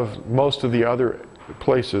 above most of the other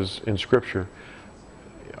places in Scripture,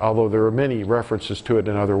 although there are many references to it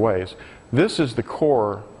in other ways, this is the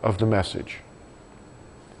core of the message.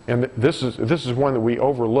 And this is one that we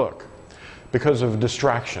overlook because of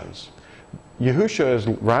distractions. Yahusha is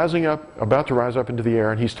about to rise up into the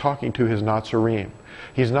air, and he's talking to his Nazarene.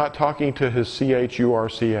 He's not talking to his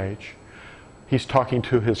C-H-U-R-C-H. He's talking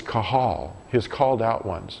to his Kahal, his called out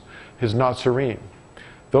ones, his Nazarene.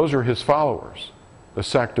 Those are his followers, the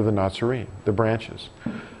sect of the Nazarene, the branches.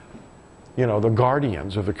 The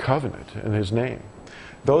guardians of the covenant in his name.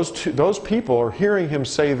 Those people are hearing him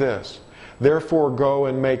say this, therefore go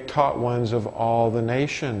and make taught ones of all the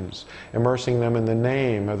nations, immersing them in the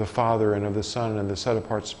name of the Father and of the Son and the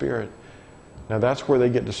set-apart Spirit. Now that's where they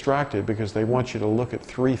get distracted, because they want you to look at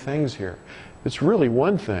three things here. It's really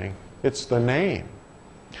one thing. It's the name.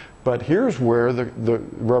 But here's where the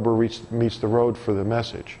rubber meets the road for the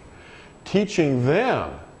message. Teaching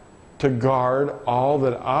them to guard all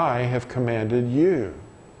that I have commanded you.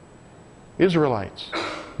 Israelites,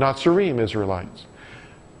 Nazarene Israelites.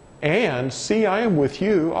 And see, I am with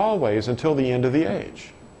you always until the end of the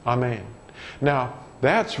age. Amen. Now,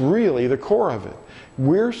 that's really the core of it.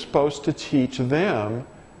 We're supposed to teach them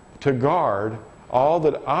to guard all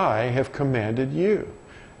that I have commanded you.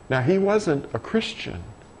 Now, he wasn't a Christian.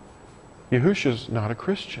 Yahusha's not a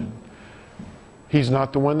Christian. He's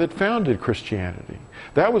not the one that founded Christianity.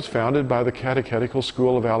 That was founded by the Catechetical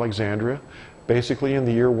School of Alexandria, basically in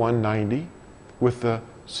the year 190, with the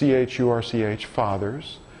CHURCH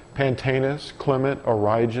fathers, Pantaenus, Clement,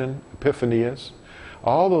 Origen, Epiphanius,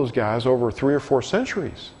 all those guys over 3 or 4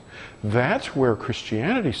 centuries. That's where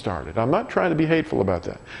Christianity started. I'm not trying to be hateful about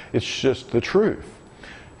that. It's just the truth.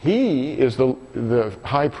 He is the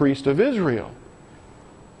high priest of Israel.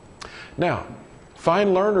 Now,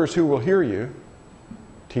 find learners who will hear you,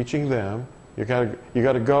 teaching them. You got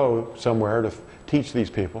to go somewhere to teach these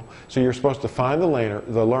people. So you're supposed to find the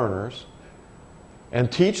learners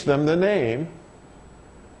and teach them the name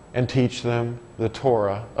and teach them the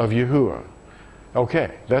Torah of Yahuwah.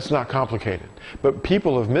 Okay, that's not complicated. But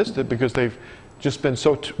people have missed it because they've just been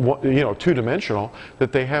so two-dimensional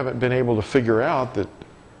that they haven't been able to figure out that,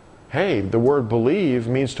 hey, the word believe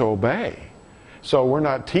means to obey. So we're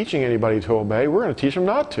not teaching anybody to obey, we're going to teach them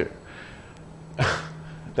not to.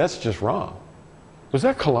 That's just wrong. Was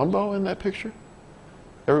that Columbo in that picture?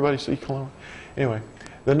 Everybody see Columbo? Anyway,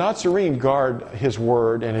 the Nazarene guard his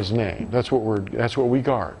word and his name. That's what we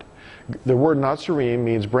guard. The word Nazarene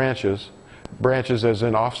means branches as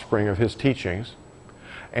in offspring of his teachings,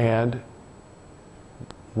 and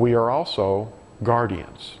we are also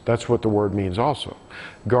guardians. That's what the word means also.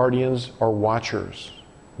 Guardians are watchers,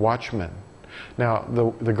 watchmen. Now,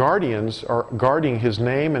 the guardians are guarding his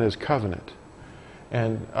name and his covenant.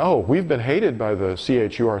 And, we've been hated by the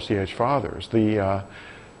CHURCH fathers. The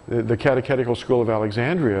Catechetical School of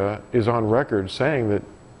Alexandria is on record saying that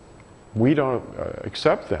we don't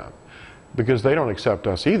accept them, because they don't accept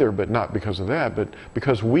us either, but not because of that, but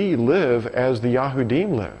because we live as the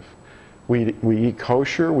Yahudim live. We eat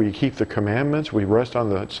kosher, we keep the commandments, we rest on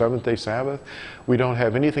the seventh-day Sabbath. We don't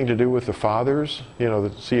have anything to do with the fathers,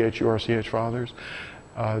 the CHURCH fathers.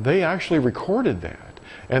 They actually recorded that.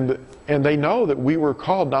 And they know that we were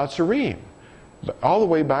called Nazarene. All the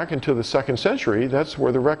way back into the 2nd century, that's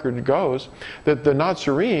where the record goes, that the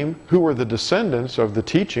Nazarene, who were the descendants of the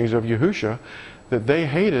teachings of Yahusha, that they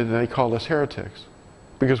hated and they called us heretics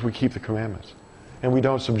because we keep the commandments and we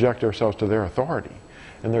don't subject ourselves to their authority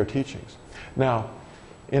and their teachings. Now,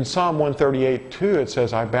 in Psalm 138:2, it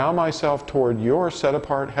says, I bow myself toward your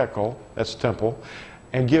set-apart Hekel, that's temple,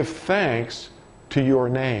 and give thanks to your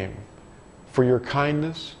name for your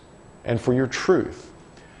kindness and for your truth.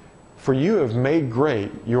 For you have made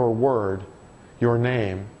great your word, your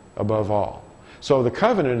name above all. So the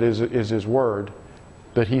covenant is his word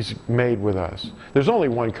that he's made with us. There's only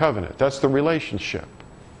one covenant. That's the relationship.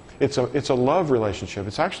 It's a love relationship.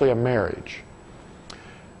 It's actually a marriage.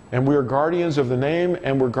 And we are guardians of the name,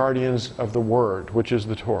 and we're guardians of the word, which is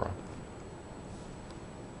the Torah.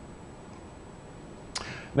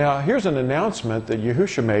 Now, here's an announcement that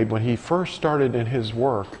Yahusha made when he first started in his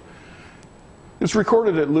work. It's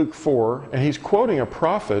recorded at Luke 4, and he's quoting a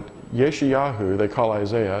prophet, Yeshayahu, they call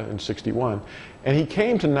Isaiah, in 61. And he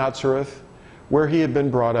came to Nazareth, where he had been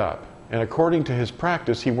brought up. And according to his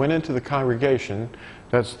practice, he went into the congregation,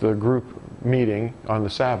 that's the group meeting on the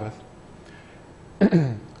Sabbath,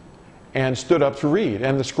 and stood up to read.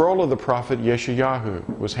 And the scroll of the prophet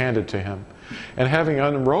Yeshayahu was handed to him. And having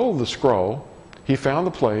unrolled the scroll, he found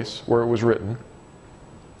the place where it was written,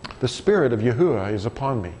 "The Spirit of Yahuwah is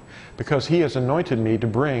upon me, because he has anointed me to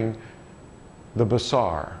bring the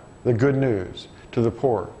basar, the good news, to the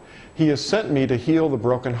poor. He has sent me to heal the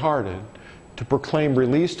brokenhearted, to proclaim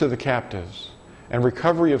release to the captives, and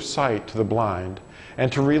recovery of sight to the blind,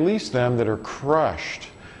 and to release them that are crushed,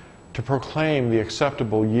 to proclaim the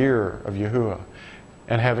acceptable year of Yahuwah."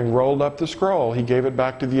 And having rolled up the scroll, he gave it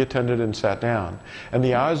back to the attendant and sat down. And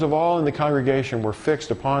the eyes of all in the congregation were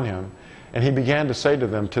fixed upon him. And he began to say to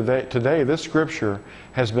them, Today this scripture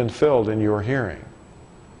has been filled in your hearing.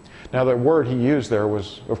 Now the word he used there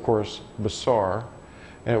was, of course, basar.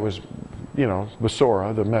 And it was,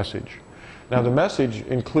 basora, the message. Now the message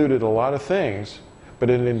included a lot of things. But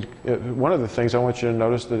one of the things I want you to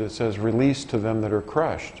notice that it says, "Release to them that are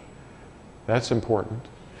crushed." That's important,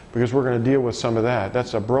 because we're going to deal with some of that.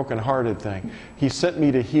 That's a broken-hearted thing. He sent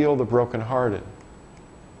me to heal the broken-hearted.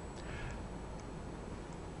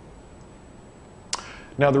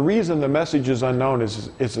 Now, the reason the message is unknown is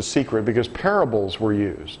a secret, because parables were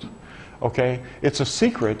used. Okay? It's a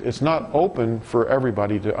secret. It's not open for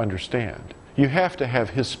everybody to understand. You have to have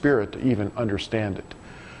His Spirit to even understand it.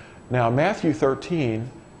 Now, Matthew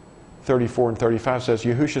 13:34 and 35 says,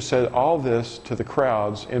 Yahusha said all this to the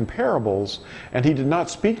crowds in parables, and he did not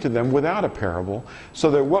speak to them without a parable,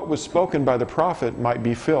 so that what was spoken by the prophet might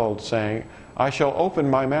be filled, saying, "I shall open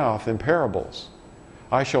my mouth in parables.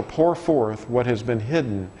 I shall pour forth what has been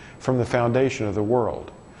hidden from the foundation of the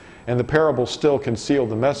world." And the parable still concealed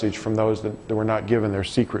the message from those that were not given their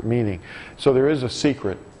secret meaning. So there is a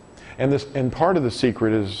secret. And part of the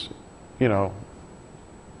secret is,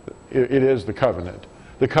 it is the covenant.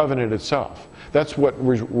 The covenant itself. That's what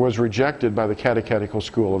was rejected by the Catechetical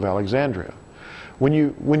School of Alexandria. When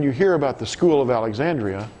you hear about the School of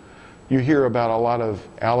Alexandria, you hear about a lot of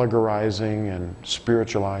allegorizing and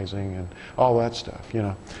spiritualizing and all that stuff,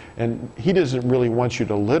 And he doesn't really want you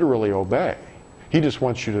to literally obey. He just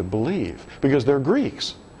wants you to believe, because they're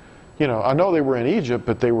Greeks. I know they were in Egypt,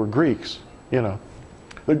 but they were Greeks, The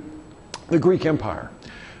Greek Empire.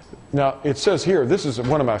 Now, it says here, this is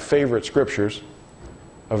one of my favorite scriptures.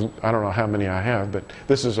 I don't know how many I have, but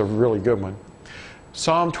this is a really good one.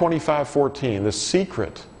 Psalm 25:14, the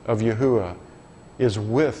secret of Yahuwah is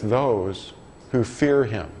with those who fear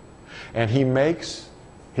him, and he makes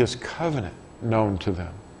his covenant known to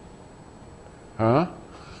them.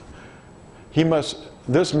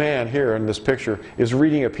 This man here in this picture is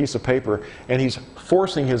reading a piece of paper, and he's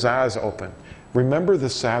forcing his eyes open. Remember the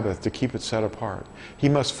Sabbath to keep it set apart. He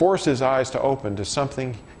must force his eyes to open to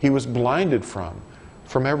something he was blinded from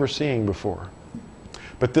ever seeing before.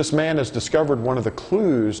 But this man has discovered one of the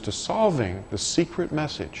clues to solving the secret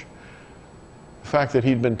message. The fact that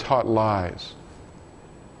he'd been taught lies.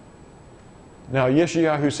 Now,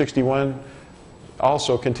 Yeshayahu 61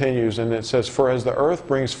 also continues, and it says, "For as the earth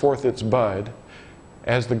brings forth its bud,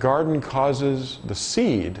 as the garden causes the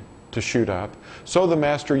seed to shoot up, so the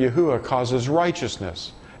Master Yahuwah causes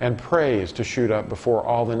righteousness and praise to shoot up before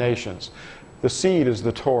all the nations." The seed is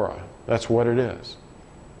the Torah. That's what it is.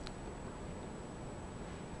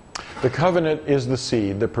 The covenant is the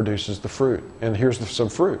seed that produces the fruit. And here's some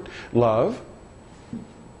fruit. Love,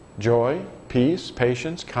 joy, peace,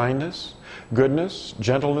 patience, kindness, goodness,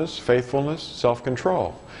 gentleness, faithfulness,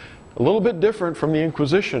 self-control. A little bit different from the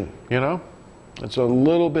Inquisition, It's a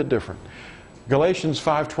little bit different. Galatians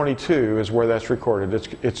 5:22 is where that's recorded.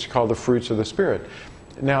 It's called the fruits of the Spirit.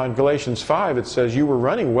 Now in Galatians 5 it says, "You were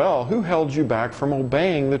running well. Who held you back from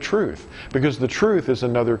obeying the truth?" Because the truth is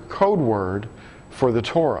another code word for the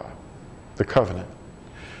Torah, the covenant.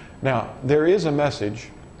 Now there is a message.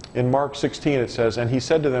 In Mark 16 it says, "And he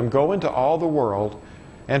said to them, Go into all the world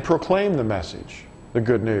and proclaim the message," the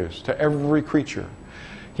good news, "to every creature.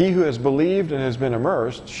 He who has believed and has been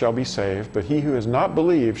immersed shall be saved, but he who has not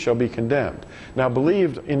believed shall be condemned." Now,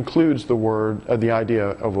 believed includes the idea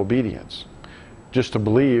of obedience. Just to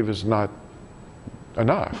believe is not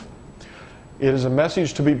enough. It is a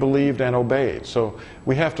message to be believed and obeyed. So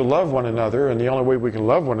we have to love one another, and the only way we can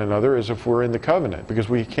love one another is if we're in the covenant, because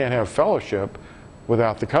we can't have fellowship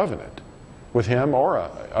without the covenant with him or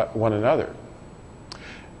one another.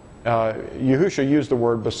 Yahusha used the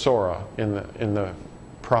word basora in the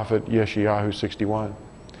prophet Yeshayahu 61,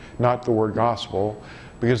 not the word gospel,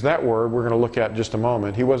 because that word we're going to look at in just a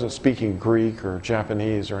moment. He wasn't speaking Greek or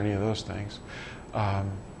Japanese or any of those things.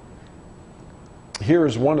 Here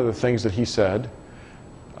is one of the things that he said.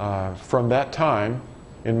 From that time,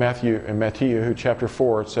 in Matthew chapter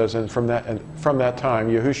 4, it says, and from that time,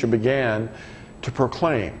 Yahusha began to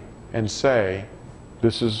proclaim and say,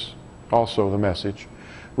 this is also the message,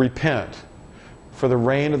 repent, for the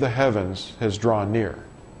reign of the heavens has drawn near.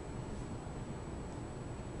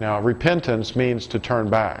 Now, repentance means to turn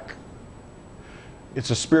back. It's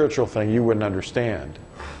a spiritual thing you wouldn't understand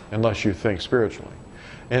unless you think spiritually.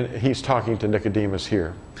 And he's talking to Nicodemus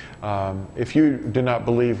here. If you do not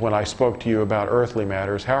believe when I spoke to you about earthly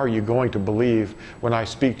matters, how are you going to believe when I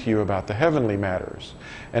speak to you about the heavenly matters?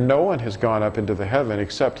 And no one has gone up into the heaven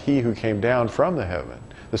except he who came down from the heaven,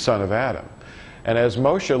 the Son of Adam. And as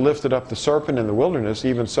Moshe lifted up the serpent in the wilderness,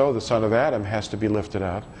 even so the Son of Adam has to be lifted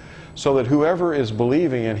up, so that whoever is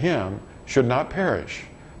believing in him should not perish,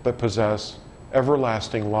 but possess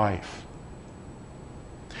everlasting life.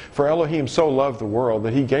 For Elohim so loved the world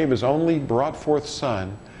that he gave his only brought forth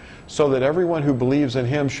Son, so that everyone who believes in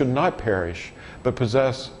him should not perish, but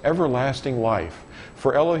possess everlasting life.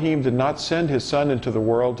 For Elohim did not send his Son into the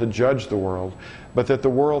world to judge the world, but that the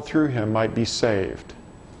world through him might be saved.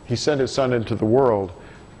 He sent his Son into the world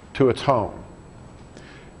to atone.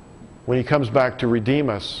 When he comes back to redeem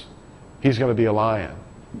us, he's going to be a lion.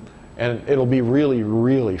 And it'll be really,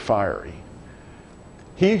 really fiery.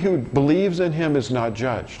 He who believes in him is not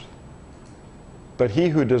judged. But he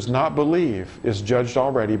who does not believe is judged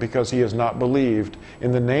already, because he has not believed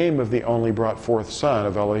in the name of the only brought forth Son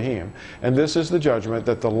of Elohim. And this is the judgment,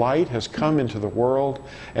 that the light has come into the world,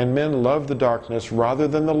 and men love the darkness rather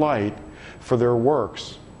than the light, for their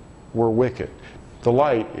works were wicked. The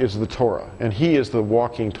light is the Torah, and he is the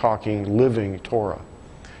walking, talking, living Torah.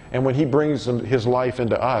 And when he brings his life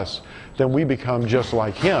into us, then we become just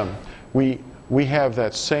like him. We have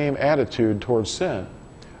that same attitude towards sin,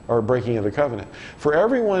 or breaking of the covenant. For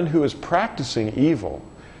everyone who is practicing evil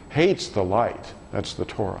hates the light, that's the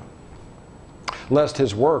Torah, lest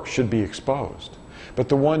his work should be exposed. But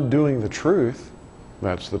the one doing the truth,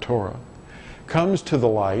 that's the Torah, comes to the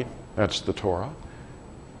light, that's the Torah,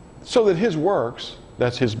 so that his works,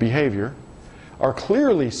 that's his behavior, are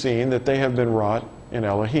clearly seen that they have been wrought in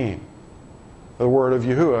Elohim. The word of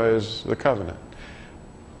Yahuwah is the covenant.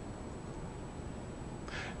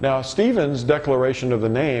 Now, Stephen's declaration of the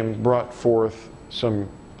name brought forth some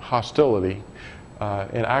hostility.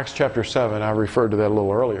 In Acts chapter 7, I referred to that a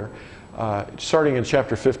little earlier, starting in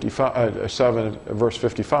chapter 7, verse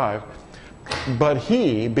 55, but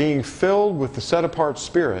he, being filled with the set-apart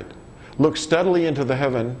Spirit, looked steadily into the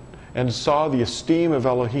heaven and saw the esteem of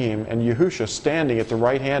Elohim and Yahusha standing at the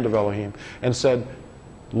right hand of Elohim, and said,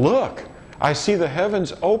 look, I see the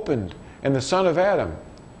heavens opened and the Son of Adam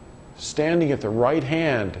standing at the right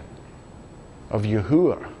hand of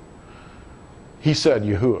Yahuwah. He said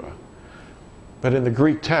Yahuwah. But in the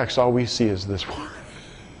Greek text, all we see is this word.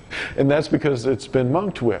 And that's because it's been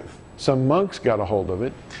monked with. Some monks got a hold of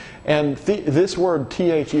it. And this word,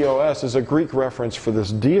 Theos, is a Greek reference for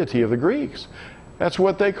this deity of the Greeks. That's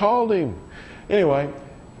what they called him. Anyway,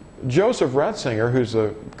 Joseph Ratzinger, who's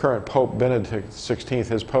the current Pope Benedict XVI,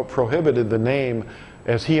 has prohibited the name,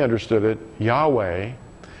 as he understood it, Yahweh,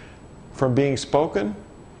 from being spoken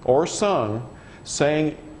or sung,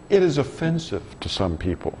 saying it is offensive to some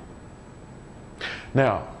people.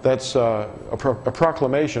 Now, that's a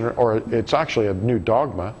proclamation, or it's actually a new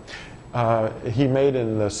dogma, he made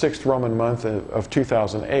in the 6th Roman month of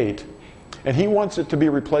 2008, and he wants it to be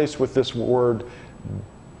replaced with this word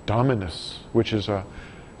dominus, which is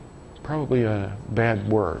probably a bad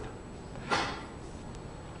word.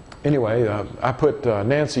 Anyway, I put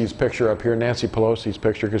Nancy's picture up here, Nancy Pelosi's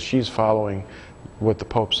picture, because she's following what the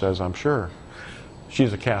Pope says, I'm sure.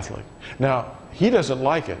 She's a Catholic. Now, he doesn't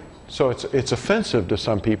like it, so it's offensive to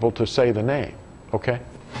some people to say the name, okay?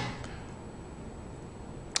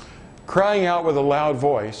 Crying out with a loud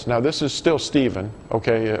voice. Now, this is still Stephen,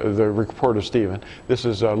 okay, the report of Stephen. This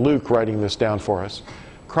is Luke writing this down for us.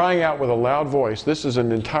 Crying out with a loud voice. This is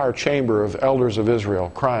an entire chamber of elders of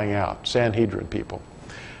Israel crying out, Sanhedrin people.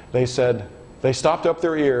 They said, they stopped up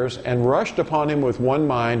their ears and rushed upon him with one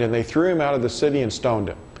mind, and they threw him out of the city and stoned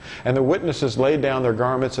him. And the witnesses laid down their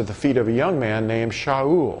garments at the feet of a young man named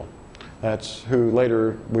Shaul. That's who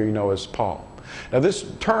later we know as Paul. Now,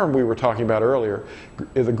 this term we were talking about earlier,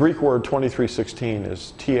 the Greek word 2316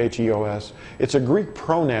 is Theos. It's a Greek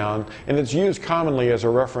pronoun, and it's used commonly as a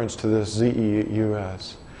reference to this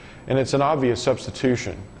Zeus. And it's an obvious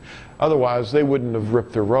substitution. Otherwise, they wouldn't have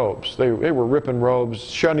ripped their robes. They were ripping robes,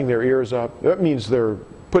 shutting their ears up. That means they're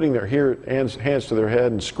putting their hands to their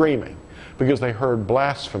head and screaming because they heard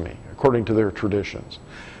blasphemy, according to their traditions.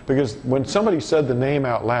 Because when somebody said the name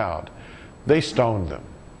out loud, they stoned them,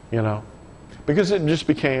 you know. Because it just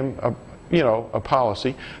became a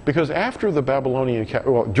policy. Because after the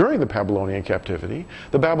during the Babylonian captivity,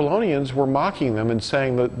 the Babylonians were mocking them and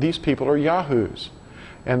saying that these people are Yahoos.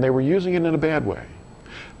 And they were using it in a bad way.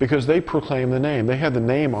 Because they proclaimed the name. They had the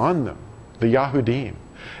name on them, the Yahudim.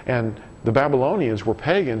 And the Babylonians were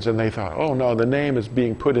pagans, and they thought, oh no, the name is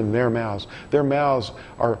being put in their mouths. Their mouths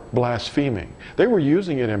are blaspheming. They were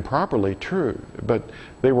using it improperly, true, but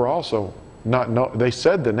they were also they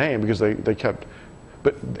said the name because they kept,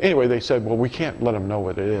 but anyway, they said, well, we can't let them know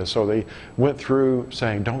what it is. So they went through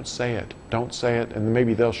saying, don't say it, and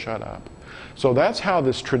maybe they'll shut up. So that's how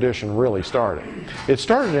this tradition really started. It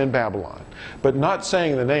started in Babylon, but not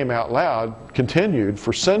saying the name out loud continued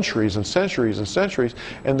for centuries and centuries and centuries,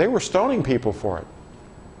 and they were stoning people for it.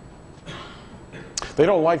 They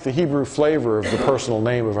don't like the Hebrew flavor of the personal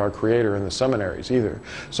name of our Creator in the seminaries either,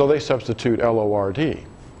 so they substitute Lord.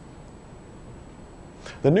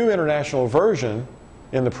 The New International Version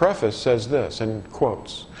in the preface says this, in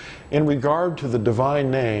quotes, in regard to the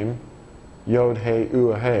divine name, Yod He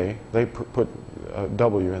Uahe, they put a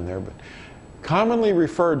W in there, but commonly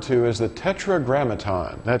referred to as the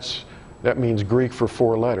Tetragrammaton. That means Greek for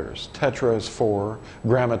 4 letters. Tetra is 4,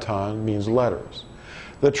 grammaton means letters.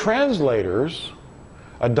 The translators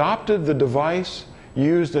adopted the device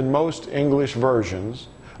used in most English versions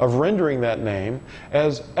of rendering that name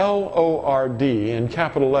as Lord in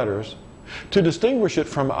capital letters to distinguish it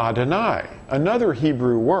from Adonai, another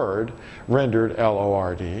Hebrew word rendered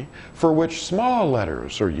Lord, for which small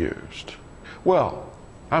letters are used. Well,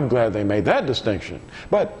 I'm glad they made that distinction,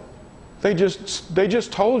 but they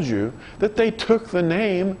just told you that they took the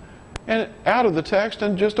name out of the text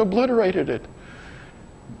and just obliterated it.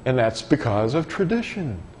 And that's because of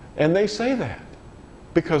tradition. And they say that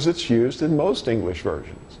because it's used in most English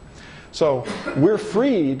versions. So we're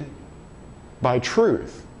freed by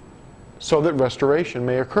truth so that restoration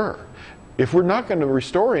may occur. If we're not going to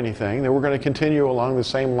restore anything, then we're going to continue along the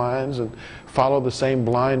same lines and follow the same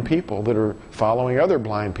blind people that are following other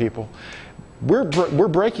blind people. We're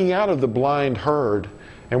breaking out of the blind herd,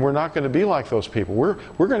 and we're not going to be like those people. We're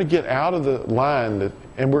going to get out of the line,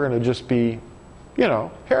 and we're going to just be,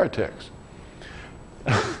 heretics.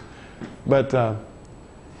 But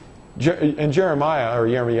in Jeremiah, or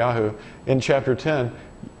Yirmiyahu, in chapter 10,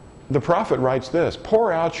 the prophet writes this,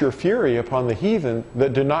 pour out your fury upon the heathen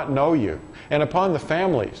that do not know you, and upon the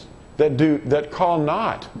families that call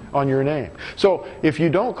not on your name. So if you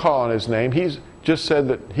don't call on his name, he's just said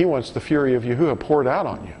that he wants the fury of Yahuwah poured out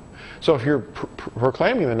on you. So if you're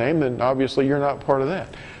proclaiming the name, then obviously you're not part of that.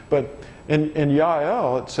 But in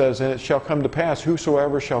Yael it says, and it shall come to pass,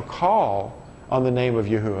 whosoever shall call on the name of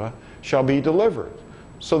Yahuwah shall be delivered.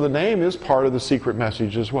 So the name is part of the secret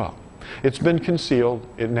message as well. It's been concealed,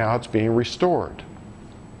 now it's being restored.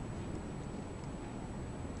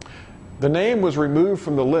 The name was removed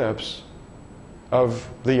from the lips of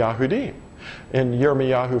the Yahudim. In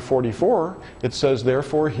Yirmiyahu 44, it says,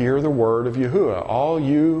 therefore hear the word of Yahuwah, all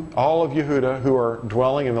of Yehudah who are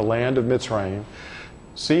dwelling in the land of Mitzrayim.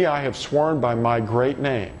 See, I have sworn by my great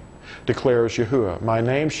name, declares Yahuwah. My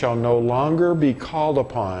name shall no longer be called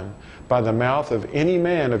upon by the mouth of any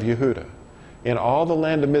man of Yehudah in all the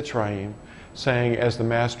land of Mitzrayim, saying, as the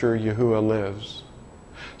master Yahuwah lives.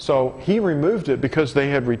 So he removed it because they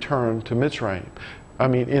had returned to Mitzrayim. I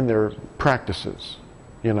mean, in their practices,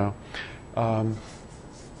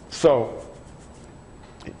 So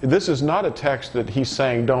this is not a text that he's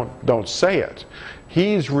saying don't say it.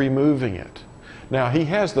 He's removing it. Now, he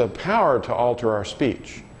has the power to alter our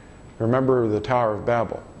speech. Remember the Tower of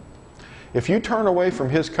Babel. If you turn away from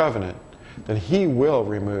his covenant, then he will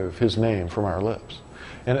remove his name from our lips.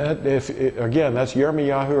 And again, that's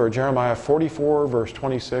Yirmiyahu or Jeremiah 44, verse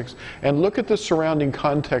 26. And look at the surrounding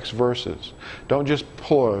context verses. Don't just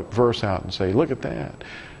pull a verse out and say, look at that,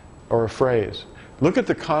 or a phrase. Look at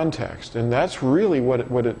the context, and that's really what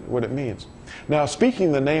it means. Now,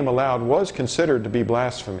 speaking the name aloud was considered to be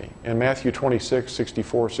blasphemy. In Matthew 26,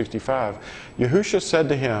 64, 65, Yahushua said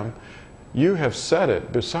to him, you have said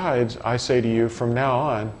it. Besides, I say to you, from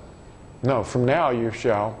now you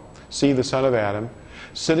shall see the Son of Adam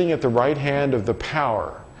sitting at the right hand of the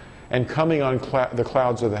power and coming on the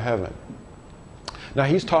clouds of the heaven. Now,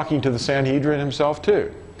 he's talking to the Sanhedrin himself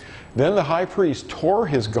too. Then the high priest tore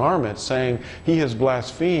his garment, saying, he has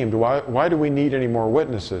blasphemed. Why do we need any more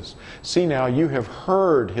witnesses? See now, you have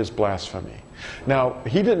heard his blasphemy. Now,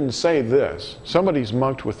 he didn't say this. Somebody's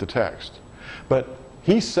monked with the text. But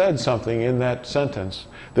he said something in that sentence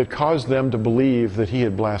that caused them to believe that he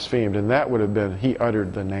had blasphemed, and that would have been, he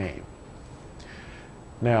uttered the name.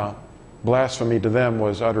 Now, blasphemy to them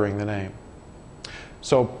was uttering the name.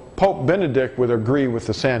 So Pope Benedict would agree with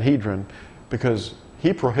the Sanhedrin because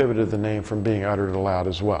he prohibited the name from being uttered aloud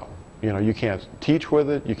as well. You know, you can't teach with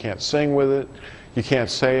it, you can't sing with it, you can't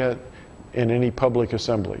say it in any public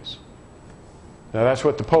assemblies. Now that's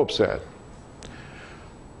what the Pope said.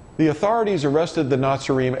 The authorities arrested the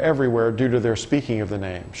Nazarene everywhere due to their speaking of the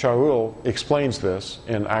name. Shaul explains this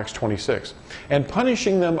in Acts 26. And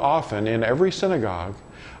punishing them often in every synagogue,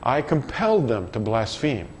 I compelled them to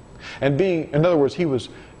blaspheme. And being, in other words, he was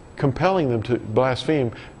compelling them to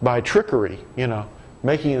blaspheme by trickery, you know,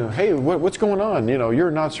 making them, hey, what's going on? You know, you're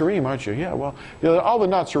a Nazarene, aren't you? Yeah, well, you know, all the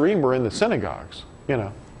Nazarene were in the synagogues, you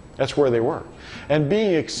know. That's where they were. And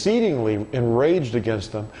being exceedingly enraged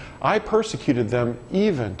against them, I persecuted them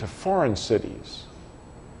even to foreign cities.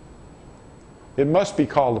 It must be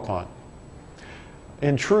called upon.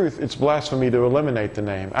 In truth, it's blasphemy to eliminate the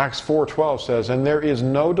name. Acts 4:12 says, and there is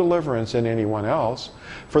no deliverance in anyone else,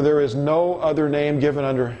 for there is no other name given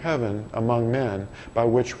under heaven among men by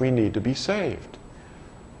which we need to be saved.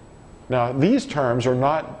 Now, these terms are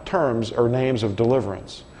not terms or names of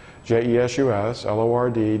deliverance. J-E-S-U-S,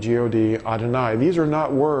 L-O-R-D, G-O-D, Adonai. These are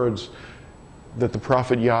not words that the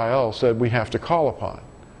prophet Yael said we have to call upon.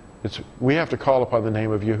 We have to call upon the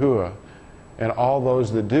name of Yahuwah, and all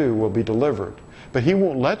those that do will be delivered. But he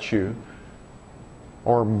won't let you,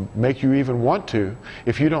 or make you even want to,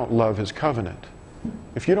 if you don't love his covenant.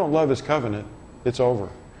 If you don't love his covenant, it's over.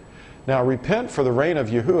 Now, repent, for the reign of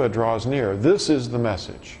Yahuwah draws near. This is the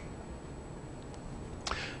message.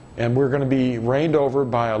 And we're going to be reigned over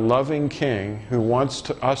by a loving king who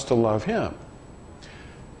wants us to love him.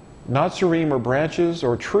 Nazarene are branches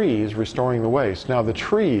or trees restoring the waste. Now the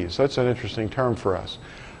trees, that's an interesting term for us.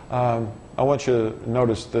 I want you to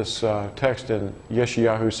notice this text in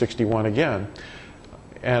Yeshayahu 61 again,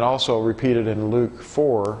 and also repeated in Luke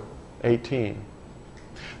 4:18.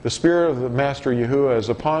 The Spirit of the Master Yahuwah is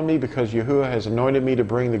upon me, because Yahuwah has anointed me to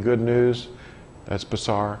bring the good news, that's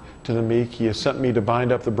Basar, to the meek. He has sent me to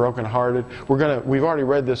bind up the brokenhearted. We've already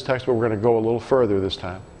read this text, but we're going to go a little further this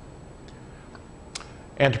time.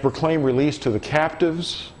 And to proclaim release to the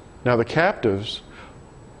captives. Now the captives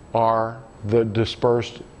are the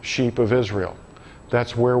dispersed sheep of Israel.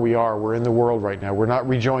 That's where we are. We're in the world right now. We're not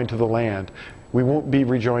rejoined to the land. We won't be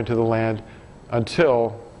rejoined to the land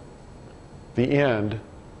until the end,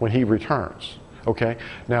 when he returns. Okay?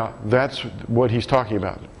 Now that's what he's talking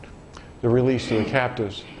about. The release to the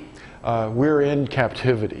captives. We're in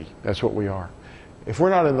captivity. That's what we are. If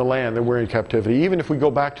we're not in the land, then we're in captivity. Even if we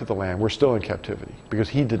go back to the land, we're still in captivity, because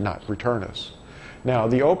he did not return us. Now,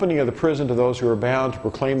 the opening of the prison to those who are bound, to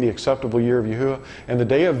proclaim the acceptable year of Yahuwah, and the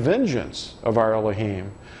day of vengeance of our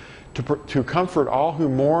Elohim, to comfort all who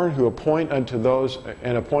mourn, who appoint unto those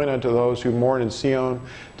who mourn in Sion,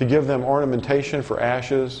 to give them ornamentation for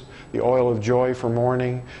ashes, the oil of joy for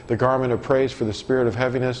mourning, the garment of praise for the spirit of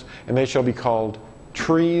heaviness, and they shall be called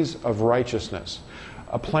trees of righteousness,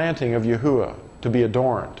 a planting of Yahuwah, to be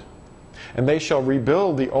adorned. And they shall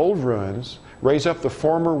rebuild the old ruins, raise up the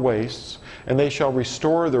former wastes, and they shall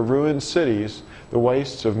restore the ruined cities, the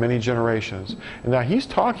wastes of many generations. And now he's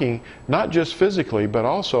talking not just physically, but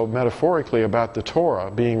also metaphorically about the Torah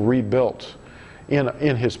being rebuilt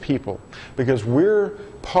in his people, because we're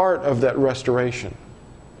part of that restoration.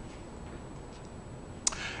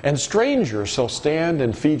 And strangers shall stand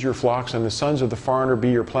and feed your flocks, and the sons of the foreigner be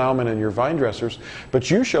your plowmen and your vine dressers. But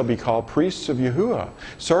you shall be called priests of Yahuwah.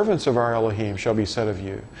 Servants of our Elohim shall be said of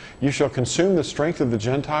you. You shall consume the strength of the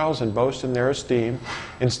Gentiles and boast in their esteem.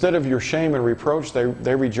 Instead of your shame and reproach,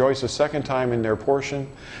 they rejoice a second time in their portion.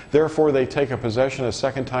 Therefore they take a possession a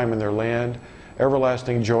second time in their land.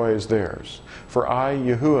 Everlasting joy is theirs. For I,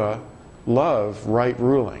 Yahuwah, love right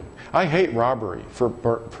ruling. I hate robbery for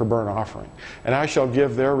burnt offering, and I shall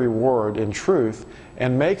give their reward in truth,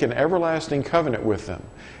 and make an everlasting covenant with them,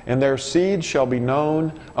 and their seed shall be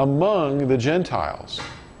known among the Gentiles,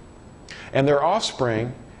 and their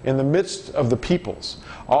offspring in the midst of the peoples.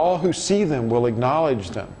 All who see them will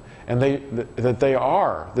acknowledge them, and that they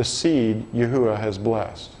are the seed Yahuwah has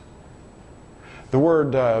blessed. The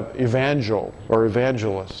word evangel or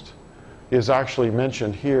evangelist is actually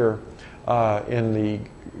mentioned here in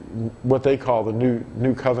what they call the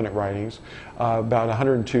New Covenant writings, about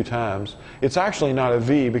 102 times. It's actually not a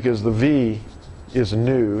V, because the V is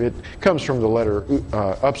new. It comes from the letter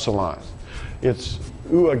upsilon. It's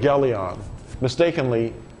euangelion,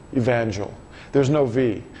 mistakenly evangel. There's no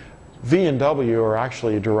V. V and W are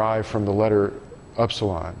actually derived from the letter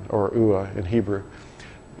upsilon, or ua in Hebrew.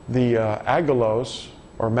 The agelos,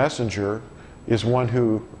 or messenger, is one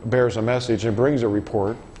who bears a message and brings a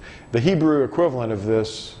report. The Hebrew equivalent of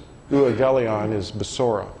this, euangelion, is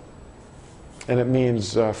besora, and it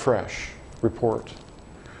means fresh, report.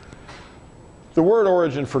 The word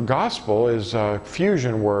origin for gospel is a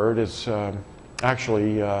fusion word. It's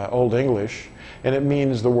actually Old English, and it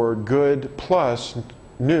means the word good plus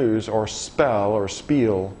news, or spell, or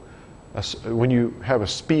spiel. When you have a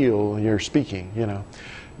spiel, you're speaking, you know.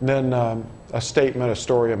 And then a statement, a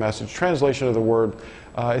story, a message. Translation of the word,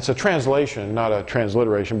 it's a translation, not a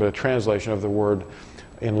transliteration, but a translation of the word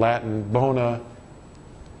in Latin, bona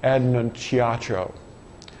annunciatio.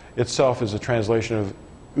 Itself is a translation of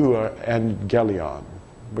euangelion,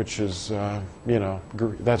 which is, you know,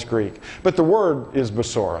 that's Greek. But the word is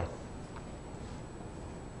besora.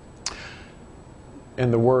 In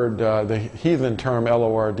the word, the heathen term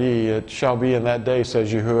Lord, it shall be in that day,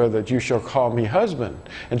 says Yahuwah, that you shall call me husband,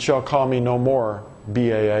 and shall call me no more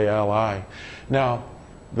Baali. Now,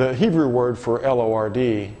 the Hebrew word for Lord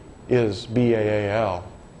is Baal.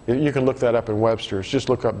 You can look that up in Webster's. Just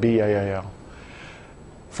look up Baal.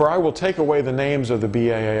 For I will take away the names of the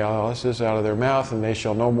Baals out of their mouth, and they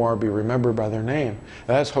shall no more be remembered by their name. And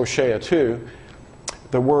that's Hosea 2.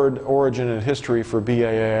 The word origin and history for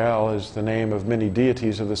Baal is the name of many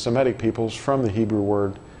deities of the Semitic peoples from the Hebrew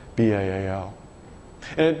word Baal.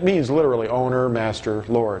 And it means literally owner, master,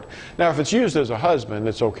 lord. Now, if it's used as a husband,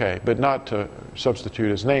 it's okay, but not to substitute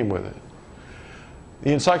his name with it.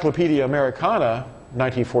 The Encyclopedia Americana,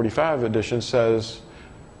 1945 edition, says,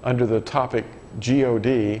 under the topic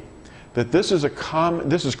God, that this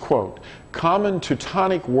is quote, common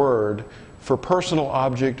Teutonic word for personal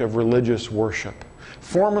object of religious worship,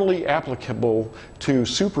 formerly applicable to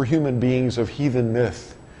superhuman beings of heathen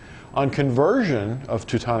myth. On conversion of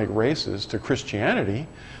Teutonic races to Christianity,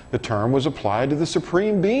 the term was applied to the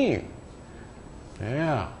supreme being.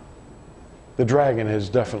 Yeah. The dragon is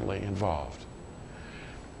definitely involved.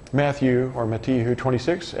 Matthew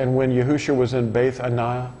 26, and when Yahusha was in Beth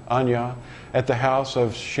Anya at the house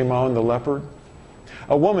of Shimon the leopard,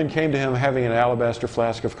 a woman came to him having an alabaster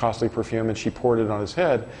flask of costly perfume, and she poured it on his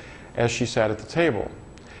head as she sat at the table.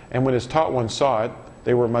 And when his taught ones saw it,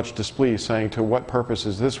 they were much displeased, saying, to what purpose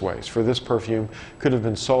is this waste? For this perfume could have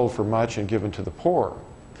been sold for much and given to the poor.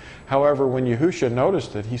 However, when Yahusha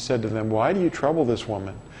noticed it, he said to them, why do you trouble this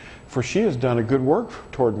woman? For she has done a good work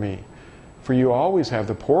toward me. For you always have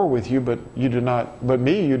the poor with you, but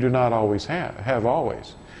me you do not always have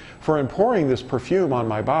always. For in pouring this perfume on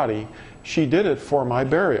my body, she did it for my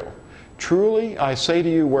burial. Truly, I say to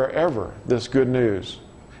you, wherever this good news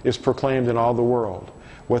is proclaimed in all the world,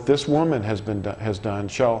 what this woman has done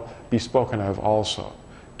shall be spoken of also,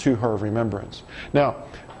 to her remembrance. Now,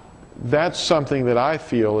 that's something that I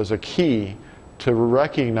feel is a key to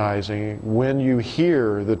recognizing when you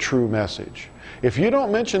hear the true message. If you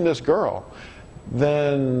don't mention this girl,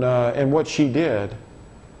 then and what she did,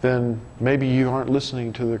 then maybe you aren't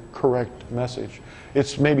listening to the correct message.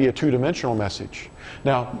 It's maybe a two-dimensional message.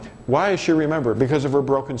 Now, why is she remembered? Because of her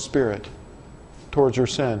broken spirit towards her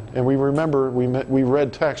sin. And we remember, we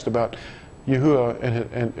read text about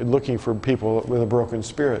Yahuwah and looking for people with a broken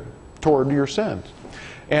spirit toward your sins.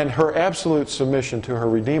 And her absolute submission to her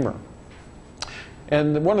Redeemer.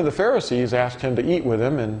 And one of the Pharisees asked him to eat with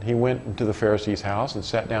him, and he went into the Pharisee's house and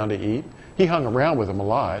sat down to eat. He hung around with him a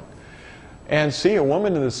lot. And see, a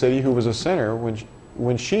woman in the city who was a sinner,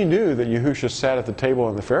 when she knew that Yahusha sat at the table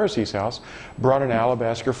in the Pharisee's house, brought an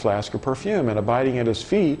alabaster flask of perfume, and abiding at his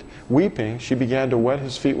feet, weeping, she began to wet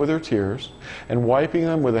his feet with her tears, and wiping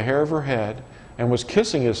them with the hair of her head, and was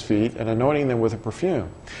kissing his feet and anointing them with a perfume.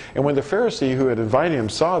 And when the Pharisee who had invited him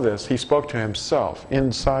saw this, he spoke to himself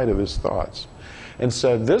inside of his thoughts, and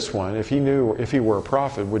said, this one, if he were a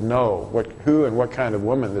prophet, would know who and what kind of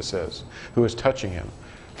woman this is who is touching him,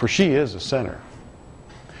 for she is a sinner.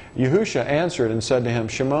 Yahusha answered and said to him,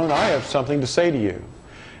 Shimon, I have something to say to you.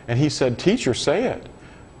 And he said, Teacher, say it.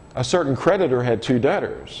 A certain creditor had 2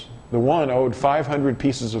 debtors. The one owed 500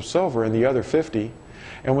 pieces of silver and the other 50.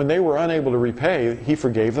 And when they were unable to repay, he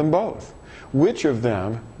forgave them both. Which of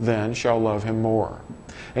them then shall love him more?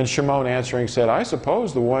 And Shimon answering said, I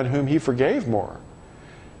suppose the one whom he forgave more.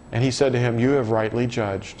 And he said to him, You have rightly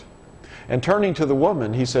judged. And turning to the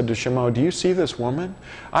woman, he said to Shimon, Do you see this woman?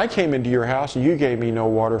 I came into your house, and you gave me no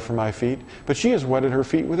water for my feet, but she has wetted her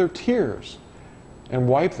feet with her tears, and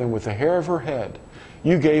wiped them with the hair of her head.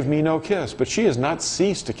 You gave me no kiss, but she has not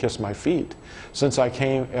ceased to kiss my feet since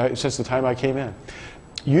the time I came in.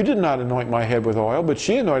 You did not anoint my head with oil, but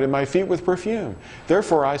she anointed my feet with perfume.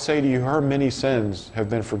 Therefore I say to you, her many sins have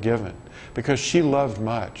been forgiven, because she loved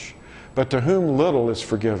much. But to whom little is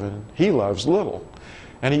forgiven, he loves little.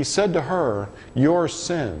 And he said to her, your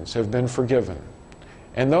sins have been forgiven.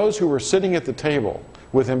 And those who were sitting at the table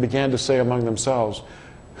with him began to say among themselves,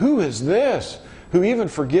 who is this who even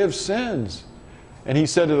forgives sins? And he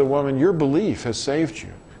said to the woman, your belief has saved you.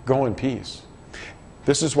 Go in peace.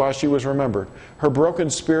 This is why she was remembered, her broken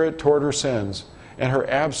spirit toward her sins, and her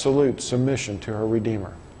absolute submission to her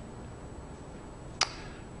Redeemer.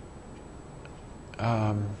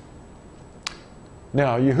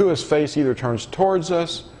 Now, Yahuwah's face either turns towards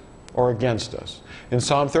us or against us. In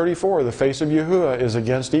Psalm 34, the face of Yahuwah is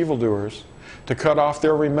against evildoers, to cut off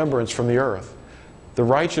their remembrance from the earth. The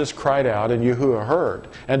righteous cried out, and Yahuwah heard,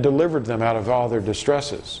 and delivered them out of all their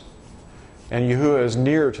distresses. And Yahuwah is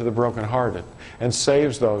near to the brokenhearted, and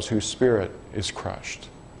saves those whose spirit is crushed.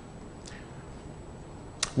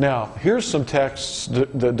 Now, here's some texts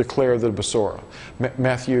that declare the Besorah.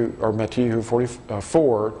 Matthew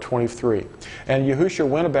 4:23. And Yahushua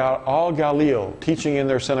went about all Galilee, teaching in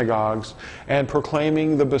their synagogues, and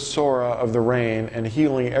proclaiming the Besorah of the reign, and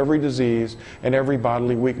healing every disease and every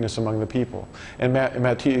bodily weakness among the people. And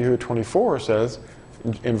Matthew 24 says,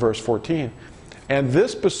 in verse 14, and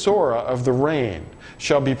this Besorah of the reign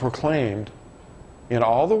shall be proclaimed in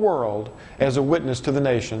all the world as a witness to the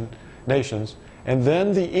nations, and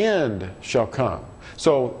then the end shall come.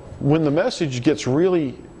 So when the message gets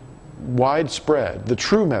really widespread, the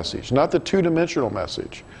true message, not the two-dimensional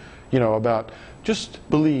message, about just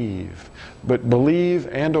believe, but believe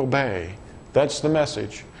and obey, that's the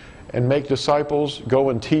message. And make disciples, go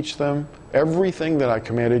and teach them everything that I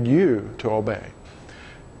commanded you to obey.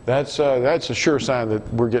 That's a sure sign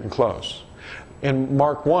that we're getting close. In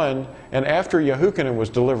Mark 1, and after Yahuchanan was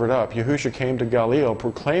delivered up, Yahushua came to Galilee,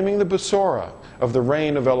 proclaiming the Besorah of the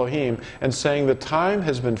reign of Elohim, and saying, the time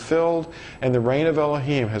has been filled, and the reign of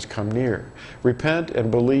Elohim has come near. Repent and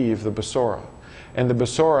believe the Besorah. And the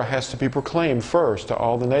Besorah has to be proclaimed first to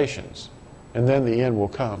all the nations, and then the end will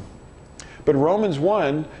come. But Romans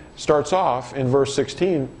 1 starts off in verse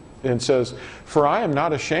 16, and says, for I am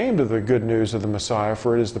not ashamed of the good news of the Messiah,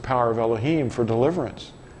 for it is the power of Elohim for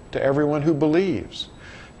deliverance to everyone who believes,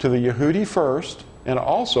 to the Yehudi first, and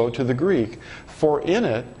also to the Greek. For in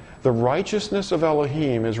it the righteousness of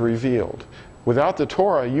Elohim is revealed. Without the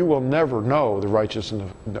Torah, you will never know the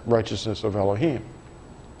righteousness of Elohim.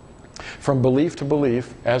 From belief to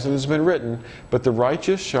belief, as it has been written, but the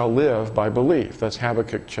righteous shall live by belief. That's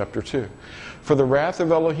Habakkuk chapter 2. For the wrath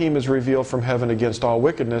of Elohim is revealed from heaven against all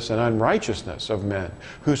wickedness and unrighteousness of men,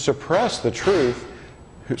 who suppress the truth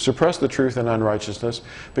and unrighteousness,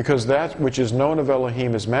 because that which is known of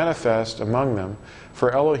Elohim is manifest among them,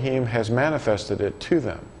 for Elohim has manifested it to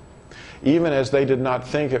them. Even as they did not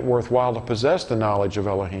think it worthwhile to possess the knowledge of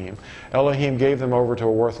Elohim, Elohim gave them over to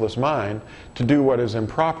a worthless mind to do what is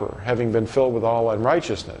improper, having been filled with all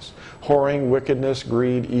unrighteousness, whoring, wickedness,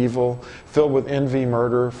 greed, evil, filled with envy,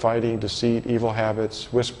 murder, fighting, deceit, evil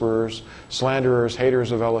habits, whisperers, slanderers,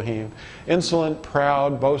 haters of Elohim, insolent,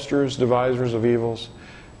 proud, boasters, devisers of evils,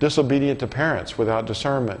 disobedient to parents without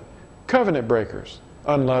discernment, covenant breakers,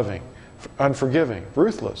 unloving, unforgiving,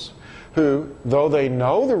 ruthless, who, though they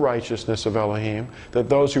know the righteousness of Elohim, that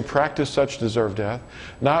those who practice such deserve death,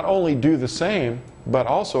 not only do the same, but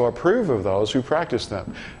also approve of those who practice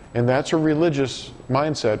them. And that's a religious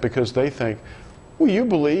mindset, because they think, well, you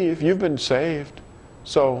believe, you've been saved,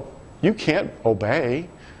 so you can't obey.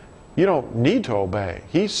 You don't need to obey.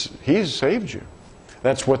 He's saved you.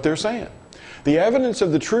 That's what they're saying. The evidence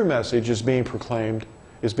of the true message is being proclaimed,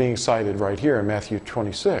 is being cited right here in Matthew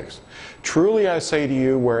 26. Truly I say to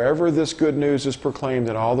you, wherever this good news is proclaimed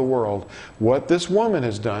in all the world, what this woman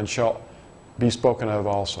has done shall be spoken of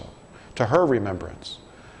also, to her remembrance.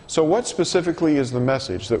 So what specifically is the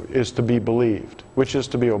message that is to be believed, which is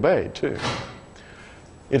to be obeyed too?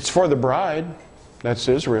 It's for the bride, that's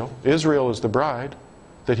Israel. Israel is the bride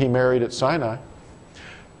that he married at Sinai.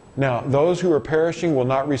 Now, those who are perishing will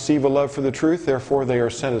not receive a love for the truth, therefore they are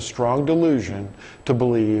sent a strong delusion to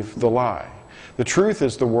believe the lie. The truth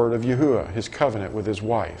is the word of Yahuwah, his covenant with his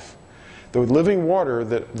wife. The living water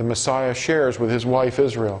that the Messiah shares with his wife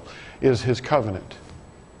Israel is his covenant.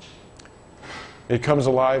 It comes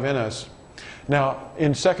alive in us. Now,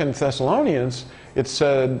 in 2 Thessalonians, it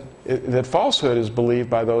said that falsehood is believed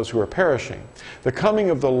by those who are perishing. The coming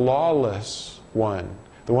of the lawless one,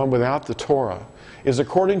 the one without the Torah, is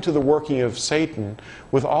according to the working of Satan,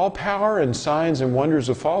 with all power and signs and wonders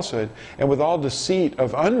of falsehood, and with all deceit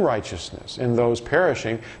of unrighteousness in those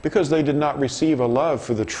perishing, because they did not receive a love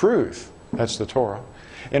for the truth That's the Torah.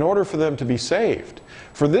 In order for them to be saved.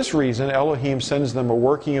 For this reason, Elohim sends them a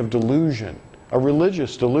working of delusion, a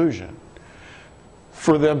religious delusion,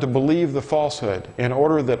 for them to believe the falsehood, in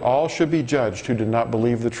order that all should be judged who did not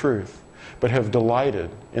believe the truth, but have delighted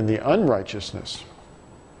in the unrighteousness.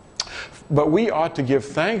 But we ought to give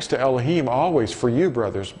thanks to Elohim always for you,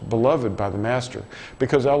 brothers, beloved by the Master,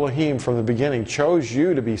 because Elohim from the beginning chose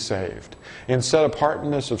you to be saved, in set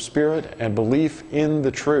apartness of spirit and belief in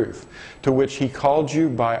the truth, to which He called you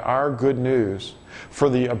by our good news, for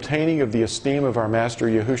the obtaining of the esteem of our Master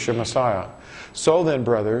Yahushua Messiah. So then,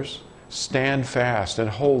 brothers, stand fast and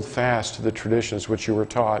hold fast to the traditions which you were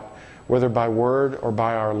taught, whether by word or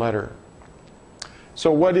by our letter.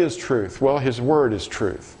 So what is truth? Well, His word is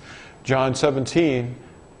truth. John 17,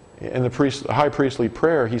 in the high priestly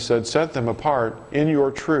prayer, He said, set them apart in your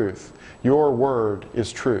truth. Your word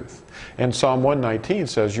is truth. And Psalm 119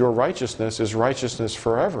 says, your righteousness is righteousness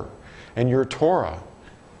forever, and your Torah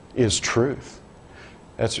is truth.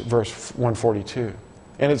 That's verse 142.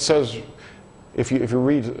 And it says, if you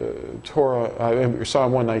read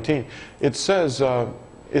Psalm 119, it says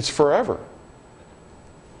it's forever.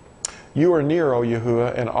 You are near, O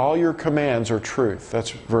Yahuwah, and all your commands are truth.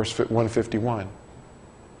 That's verse 151.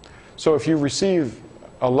 So if you receive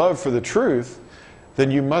a love for the truth,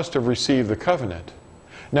 then you must have received the covenant.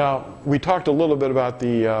 Now, we talked a little bit about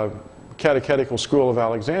the Catechetical School of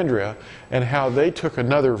Alexandria and how they took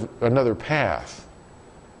another path.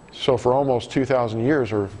 So for almost 2,000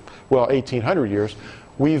 years, or well, 1,800 years,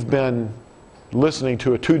 we've been listening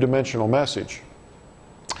to a two-dimensional message.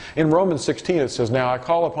 In Romans 16 it says, now I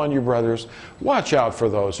call upon you, brothers, watch out for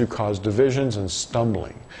those who cause divisions and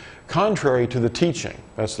stumbling, contrary to the teaching,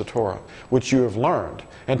 that's the Torah, which you have learned,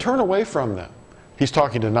 and turn away from them. He's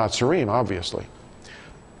talking to Nazarene, obviously.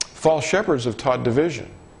 False shepherds have taught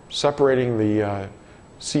division, separating the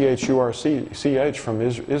C-H-U-R-C-H from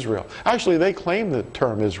Israel. Actually, they claim the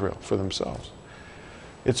term Israel for themselves.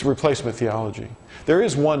 It's replacement theology. There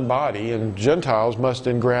is one body, and Gentiles must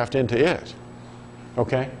engraft into it.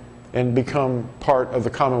 Okay? And become part of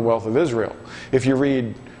the Commonwealth of Israel. If you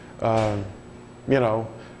read,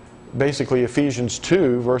 basically Ephesians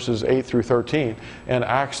 2, verses 8 through 13, and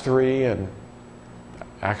Acts 3 and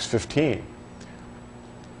Acts 15.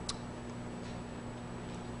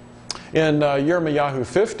 In Yirmiyahu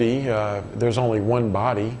 50, there's only one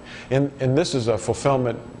body, and this is a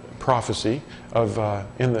fulfillment prophecy of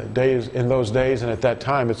in those days, and at that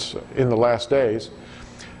time, it's in the last days.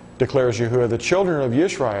 Declares Yahuwah, the children of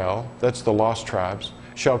Yisrael, that's the lost tribes,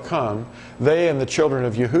 shall come, they and the children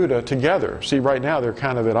of Yehuda together. See, right now they're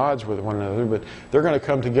kind of at odds with one another, but they're going to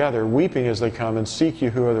come together, weeping as they come, and seek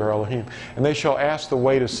Yahuwah their Elohim. And they shall ask the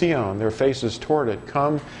way to Sion, their faces toward it.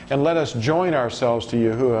 Come and let us join ourselves to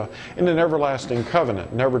Yahuwah in an everlasting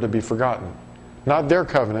covenant, never to be forgotten. Not their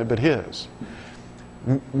covenant, but His.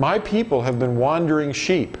 My people have been wandering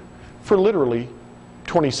sheep for literally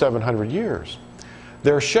 2,700 years.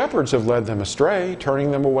 Their shepherds have led them astray, turning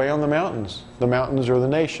them away on the mountains. The mountains are the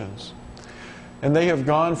nations. And they have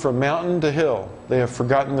gone from mountain to hill. They have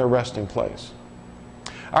forgotten their resting place.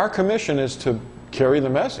 Our commission is to carry the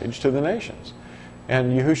message to the nations.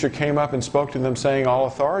 And Yahushua came up and spoke to them, saying, all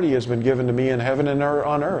authority has been given to me in heaven and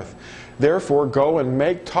on earth. Therefore, go and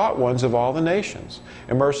make taught ones of all the nations,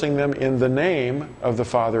 immersing them in the name of the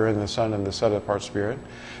Father and the Son and the set-apart Spirit,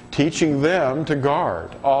 teaching them to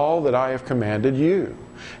guard all that I have commanded you.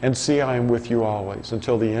 And see, I am with you always,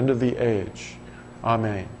 until the end of the age.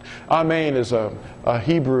 Amen. Amen is a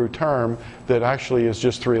Hebrew term that actually is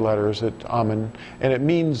just 3 letters, Amen, and it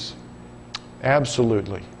means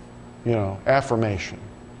absolutely, affirmation.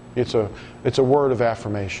 It's a word of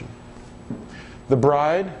affirmation. The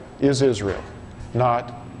bride is Israel,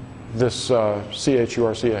 not this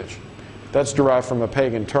C-H-U-R-C-H. That's derived from a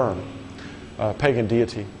pagan term, pagan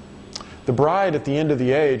deity. The bride at the end of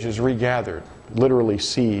the age is regathered, literally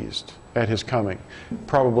seized at His coming,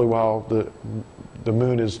 probably while the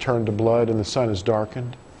moon is turned to blood and the sun is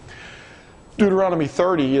darkened. Deuteronomy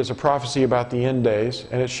 30 is a prophecy about the end days,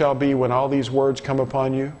 and it shall be when all these words come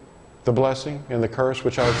upon you, the blessing and the curse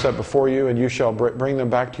which I have set before you, and you shall bring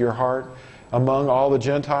them back to your heart among all the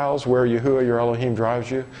Gentiles where Yahuwah your Elohim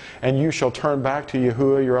drives you, and you shall turn back to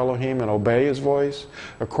Yahuwah your Elohim and obey His voice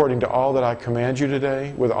according to all that I command you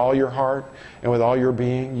today with all your heart and with all your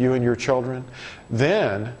being, you and your children.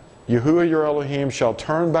 Then Yahuwah your Elohim shall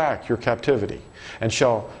turn back your captivity and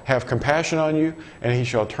shall have compassion on you, and He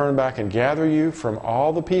shall turn back and gather you from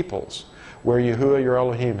all the peoples where Yahuwah your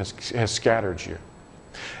Elohim has scattered you.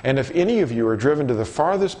 And if any of you are driven to the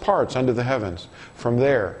farthest parts under the heavens, from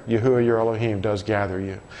there Yahuwah your Elohim does gather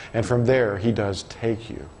you, and from there He does take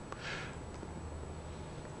you.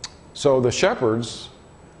 So the shepherds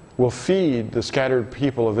will feed the scattered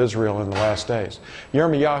people of Israel in the last days.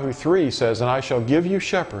 Yirmiyahu 3 says, "And I shall give you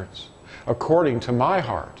shepherds according to my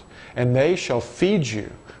heart, and they shall feed you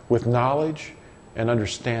with knowledge and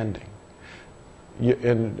understanding."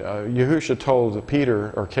 And Yahusha told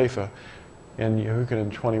Peter, or Kepha, in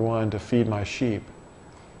Yehukanan 21, to feed my sheep.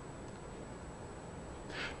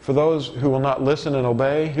 For those who will not listen and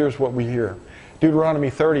obey, here's what we hear. Deuteronomy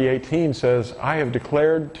 30:18 says, "I have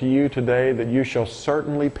declared to you today that you shall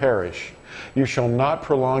certainly perish. You shall not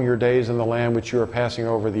prolong your days in the land which you are passing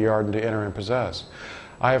over the Jordan to enter and possess.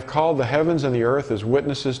 I have called the heavens and the earth as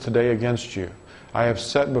witnesses today against you. I have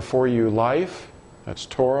set before you life," that's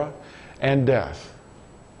Torah, "and death,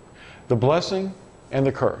 the blessing and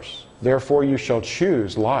the curse. Therefore you shall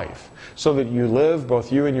choose life, so that you live,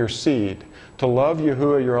 both you and your seed, to love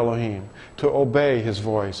Yahuwah your Elohim, to obey His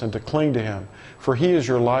voice, and to cling to Him. For He is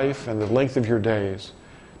your life and the length of your days,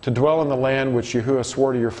 to dwell in the land which Yahuwah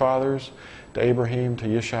swore to your fathers, to Abraham, to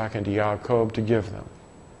Yishak, and to Jacob, to give them."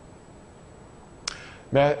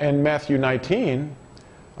 In Matthew 19,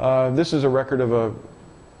 this is a record of a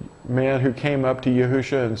man who came up to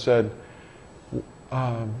Yahusha and said,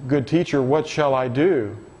 "Good teacher, what shall I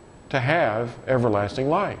do to have everlasting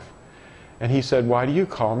life?" And he said, "Why do you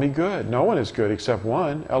call me good? No one is good except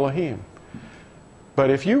one, Elohim. But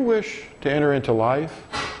if you wish to enter into life,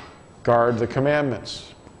 guard the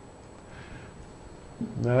commandments."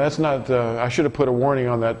 Now that's not, I should have put a warning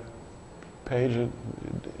on that page,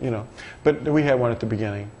 but we had one at the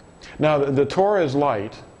beginning. Now the Torah is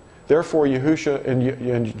light. Therefore Yahusha,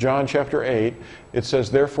 in John chapter 8, it says,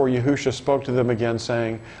 "Therefore Yahusha spoke to them again,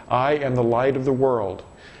 saying, I am the light of the world.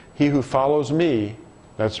 He who follows me,"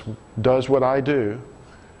 does what I do,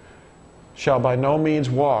 "shall by no means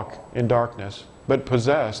walk in darkness, but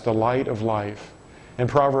possess the light of life." And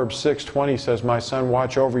Proverbs 6:20 says, "My son,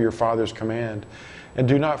 watch over your father's command, and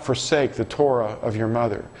do not forsake the Torah of your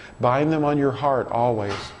mother. Bind them on your heart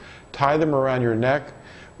always. Tie them around your neck.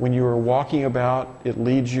 When you are walking about, it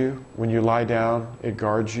leads you. When you lie down, it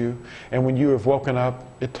guards you. And when you have woken up,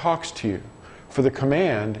 it talks to you. For the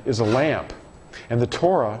command is a lamp, and the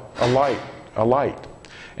Torah a light,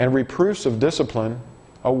 and reproofs of discipline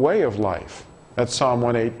a way of life." That's Psalm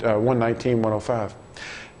 119, 105.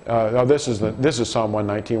 This is Psalm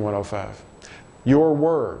 119, 105. "Your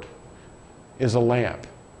word is a lamp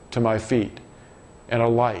to my feet and a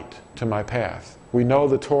light to my path." We know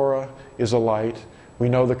the Torah is a light. We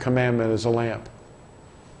know the commandment is a lamp.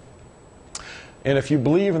 And if you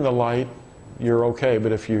believe in the light, you're okay.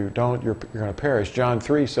 But if you don't, you're going to perish. John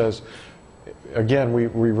 3 says, again,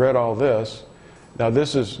 we read all this. Now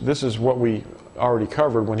this is what we already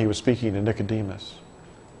covered when he was speaking to Nicodemus.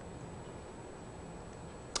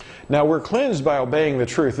 Now we're cleansed by obeying the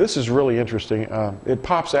truth. This is really interesting. It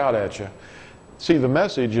pops out at you. See, the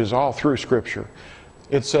message is all through Scripture.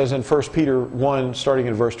 It says in 1 Peter 1, starting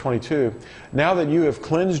in verse 22, "Now that you have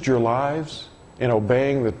cleansed your lives in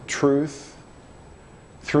obeying the truth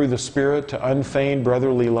through the Spirit to unfeigned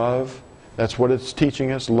brotherly love," that's what it's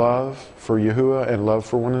teaching us, love for Yahuwah and love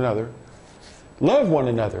for one another. "Love one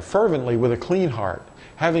another fervently with a clean heart,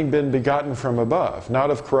 having been begotten from above, not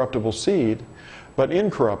of corruptible seed, but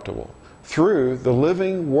incorruptible, through the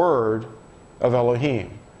living Word of Elohim,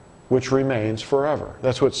 which remains forever."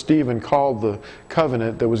 That's what Stephen called the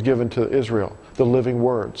covenant that was given to Israel, the living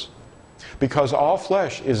words. "Because all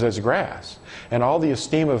flesh is as grass, and all the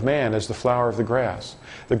esteem of man as the flower of the grass.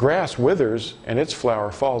 The grass withers, and its flower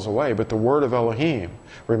falls away, but the word of Elohim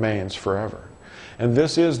remains forever. And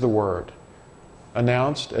this is the word,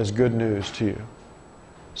 announced as good news to you."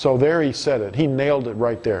 So there he said it. He nailed it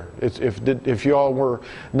right there. If you all were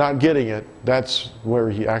not getting it, that's where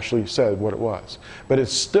he actually said what it was. But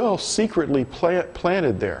it's still secretly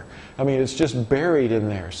planted there. I mean, it's just buried in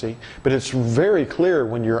there, see? But it's very clear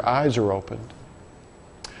when your eyes are opened.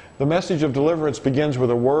 The message of deliverance begins with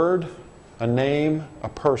a word, a name, a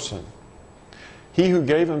person. He who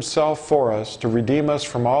gave himself for us to redeem us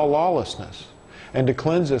from all lawlessness and to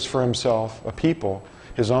cleanse us for himself a people,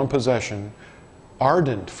 his own possession,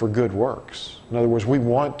 ardent for good works. In other words, we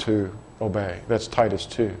want to obey. That's Titus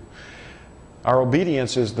 2. Our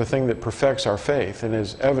obedience is the thing that perfects our faith and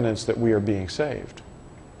is evidence that we are being saved.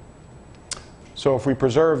 So if we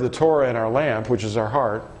preserve the Torah in our lamp, which is our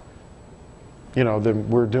heart, then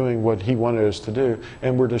we're doing what he wanted us to do,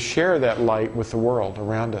 and we're to share that light with the world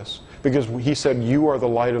around us. Because he said, "You are the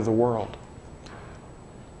light of the world."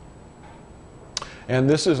 And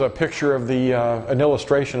this is a picture of an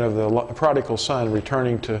illustration of the prodigal son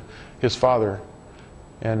returning to his father.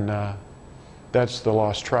 And that's the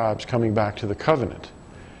lost tribes coming back to the covenant.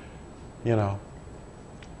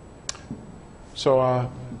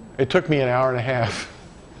 So it took me an hour and a half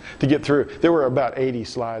to get through. There were about 80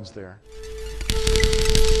 slides there.